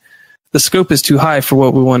 okay, the scope is too high for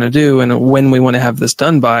what we want to do. And when we want to have this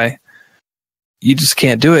done by, you just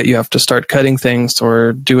can't do it. You have to start cutting things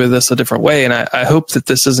or do this a different way. And I hope that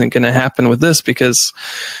this isn't going to happen with this because,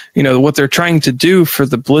 what they're trying to do for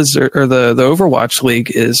the Blizzard or the Overwatch League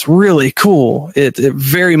is really cool. It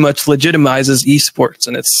very much legitimizes esports,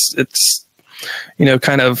 and it's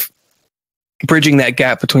kind of bridging that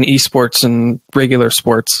gap between esports and regular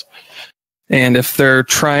sports. And if they're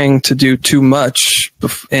trying to do too much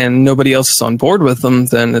and nobody else is on board with them,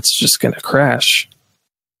 then it's just going to crash.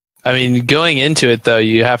 I mean, going into it, though,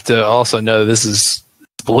 you have to also know this is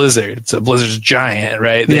Blizzard. It's a Blizzard's giant,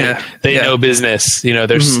 right? They know business.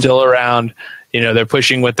 They're still around. They're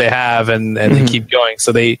pushing what they have, and they keep going.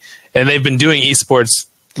 So they've been doing esports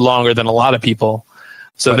longer than a lot of people.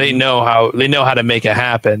 So they know how to make it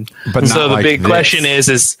happen. But so the big question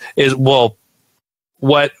is well,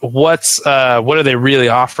 what are they really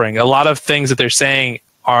offering? A lot of things that they're saying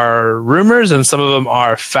are rumors and some of them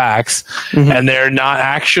are facts, and they're not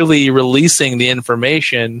actually releasing the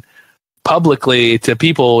information publicly to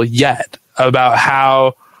people yet about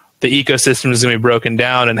how the ecosystem is going to be broken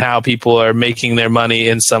down and how people are making their money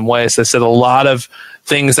in some way. So I said a lot of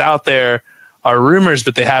things out there are rumors,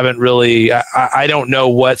 but they haven't really. I don't know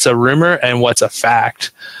what's a rumor and what's a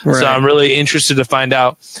fact. Right. So I'm really interested to find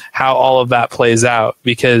out how all of that plays out,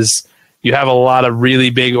 because you have a lot of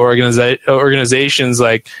really big organizations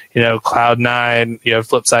like, Cloud9, you have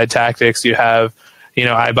Flipside Tactics, you have,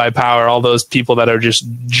 iBuyPower, all those people that are just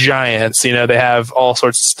giants. They have all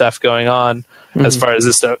sorts of stuff going on as far as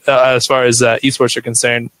this stuff, as far as esports are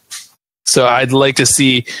concerned. So I'd like to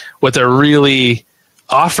see what they're really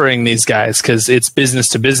offering these guys, because it's business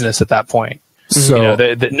to business at that point. So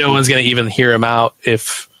that no one's going to even hear them out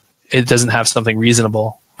if it doesn't have something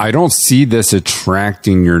reasonable. I don't see this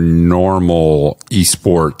attracting your normal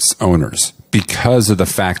esports owners because of the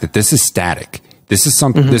fact that this is static. This is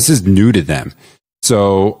something, this is new to them.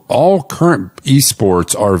 So all current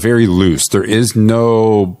esports are very loose. There is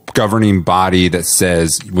no governing body that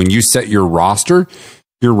says when you set your roster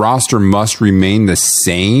must remain the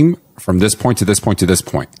same from this point to this point to this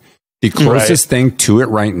point. The closest thing to it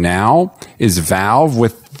right now is Valve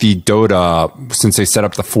with the Dota, since they set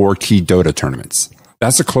up the 4 key Dota tournaments.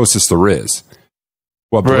 That's the closest there is.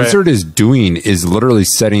 What Blizzard is doing is literally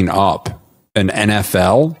setting up an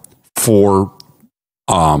NFL for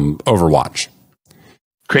Overwatch.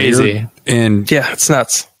 Crazy. And yeah, it's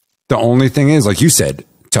nuts. The only thing is, like you said,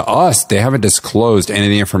 to us, they haven't disclosed any of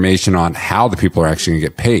the information on how the people are actually going to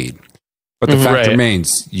get paid. But the fact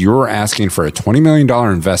remains, you're asking for a $20 million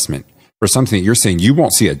investment for something that you're saying you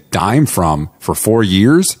won't see a dime from for 4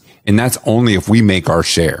 years, and that's only if we make our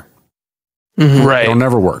share. Right. It'll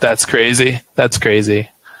never work. That's crazy. That's crazy.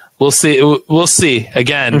 We'll see. We'll see.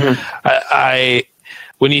 Again, I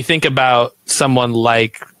when you think about someone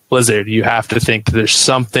like Blizzard, you have to think that there's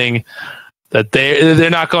something that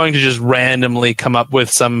they're not going to just randomly come up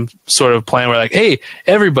with some sort of plan where, like, hey,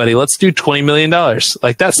 everybody, let's do $20 million.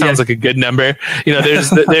 Like, that sounds like a good number.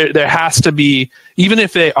 There has to be, even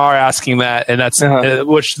if they are asking that, and that's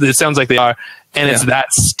which it sounds like they are, and it's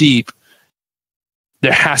that steep.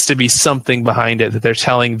 There has to be something behind it that they're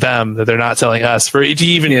telling them that they're not telling us, for it to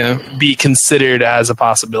even be considered as a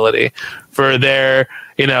possibility for their,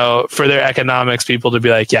 for their economics people to be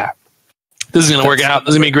like, yeah, this is going to work out.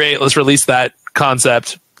 This is going to be great. Let's release that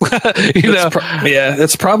concept.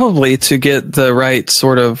 It's probably to get the right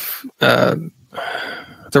sort of, the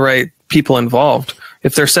right people involved.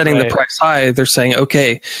 If they're setting the price high, they're saying,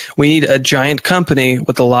 okay, we need a giant company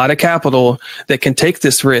with a lot of capital that can take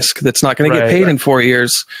this risk that's not going to get paid in 4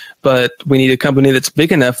 years, but we need a company that's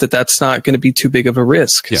big enough that that's not going to be too big of a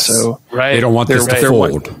risk. Yes. So they don't want this to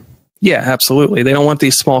fold. Yeah, absolutely. They don't want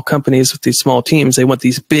these small companies with these small teams. They want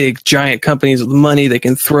these big, giant companies with money they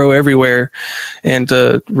can throw everywhere and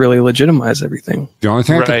really legitimize everything. The only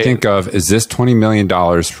thing I can think of is this $20 million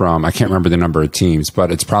from, I can't remember the number of teams,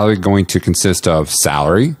 but it's probably going to consist of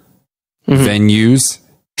salary, venues,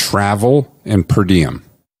 travel, and per diem.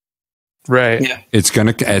 Right. Yeah.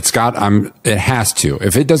 It has to.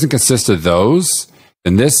 If it doesn't consist of those,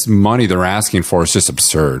 then this money they're asking for is just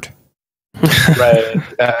absurd.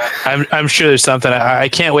 I'm sure there's something. I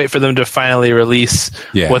can't wait for them to finally release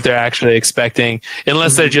what they're actually expecting,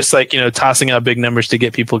 unless they're just like, tossing out big numbers to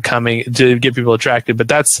get people coming, to get people attracted. But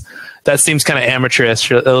that seems kind of amateurish,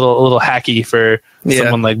 a little hacky for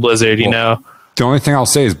someone like Blizzard. The only thing I'll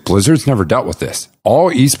say is Blizzard's never dealt with this.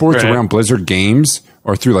 All esports around Blizzard games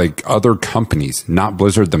are through like other companies, not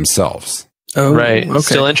Blizzard themselves. Oh, right. Okay.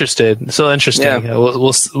 Still interesting. Yeah.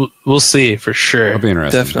 We'll see for sure. That'll be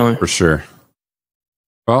interesting. Definitely. For sure.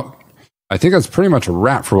 Well, I think that's pretty much a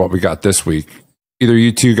wrap for what we got this week. Either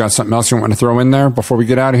you two got something else you want to throw in there before we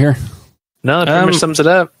get out of here? No, that pretty much sums it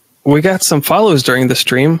up. We got some follows during the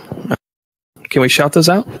stream. Can we shout those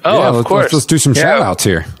out? Oh, yeah, of course. Let's do some shout outs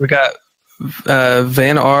here. We got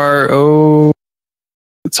Van R.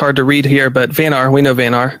 It's hard to read here, but Van R, we know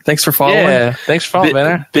Van R. Thanks for following. Yeah, thanks for following,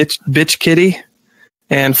 Van R. Bitch Kitty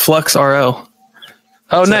and Flux RL.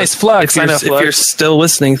 Oh, so nice, Flux. If you're still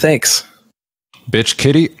listening, thanks. Bitch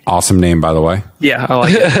Kitty, awesome name, by the way. Yeah, I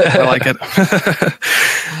like it. I like it.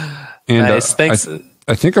 And nice, thanks.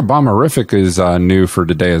 I think Obamarific is new for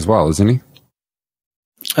today as well, isn't he?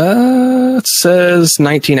 It says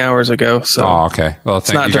 19 hours ago. So okay. Well,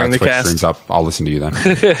 thank you. During the cast. Streams up. I'll listen to you then.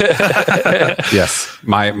 Yes,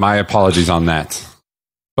 my apologies on that.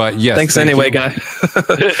 But yes, thanks anyway, guy.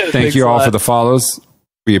 Thank you all for the follows.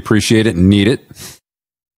 We appreciate it and need it.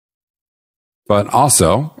 But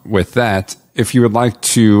also, with that, if you would like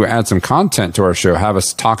to add some content to our show, have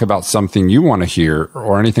us talk about something you want to hear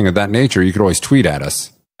or anything of that nature, you could always tweet at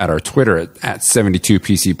us at our Twitter at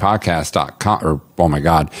 72pcpodcast.com, or, oh my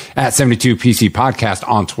God, at 72pcpodcast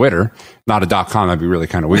on Twitter, not a .com. That'd be really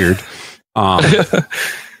kind of weird.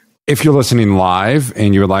 if you're listening live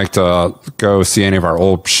and you would like to go see any of our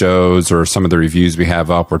old shows or some of the reviews we have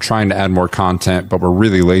up, we're trying to add more content, but we're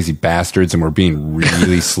really lazy bastards and we're being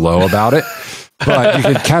really slow about it. But you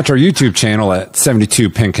can catch our YouTube channel at 72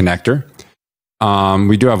 Pin Connector.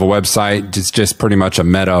 We do have a website. It's just pretty much a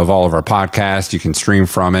meta of all of our podcasts. You can stream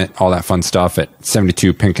from it, all that fun stuff at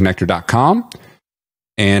 72pinconnector.com.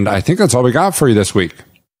 And I think that's all we got for you this week.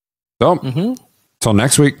 So, till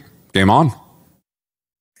next week, game on.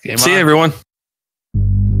 See you, everyone.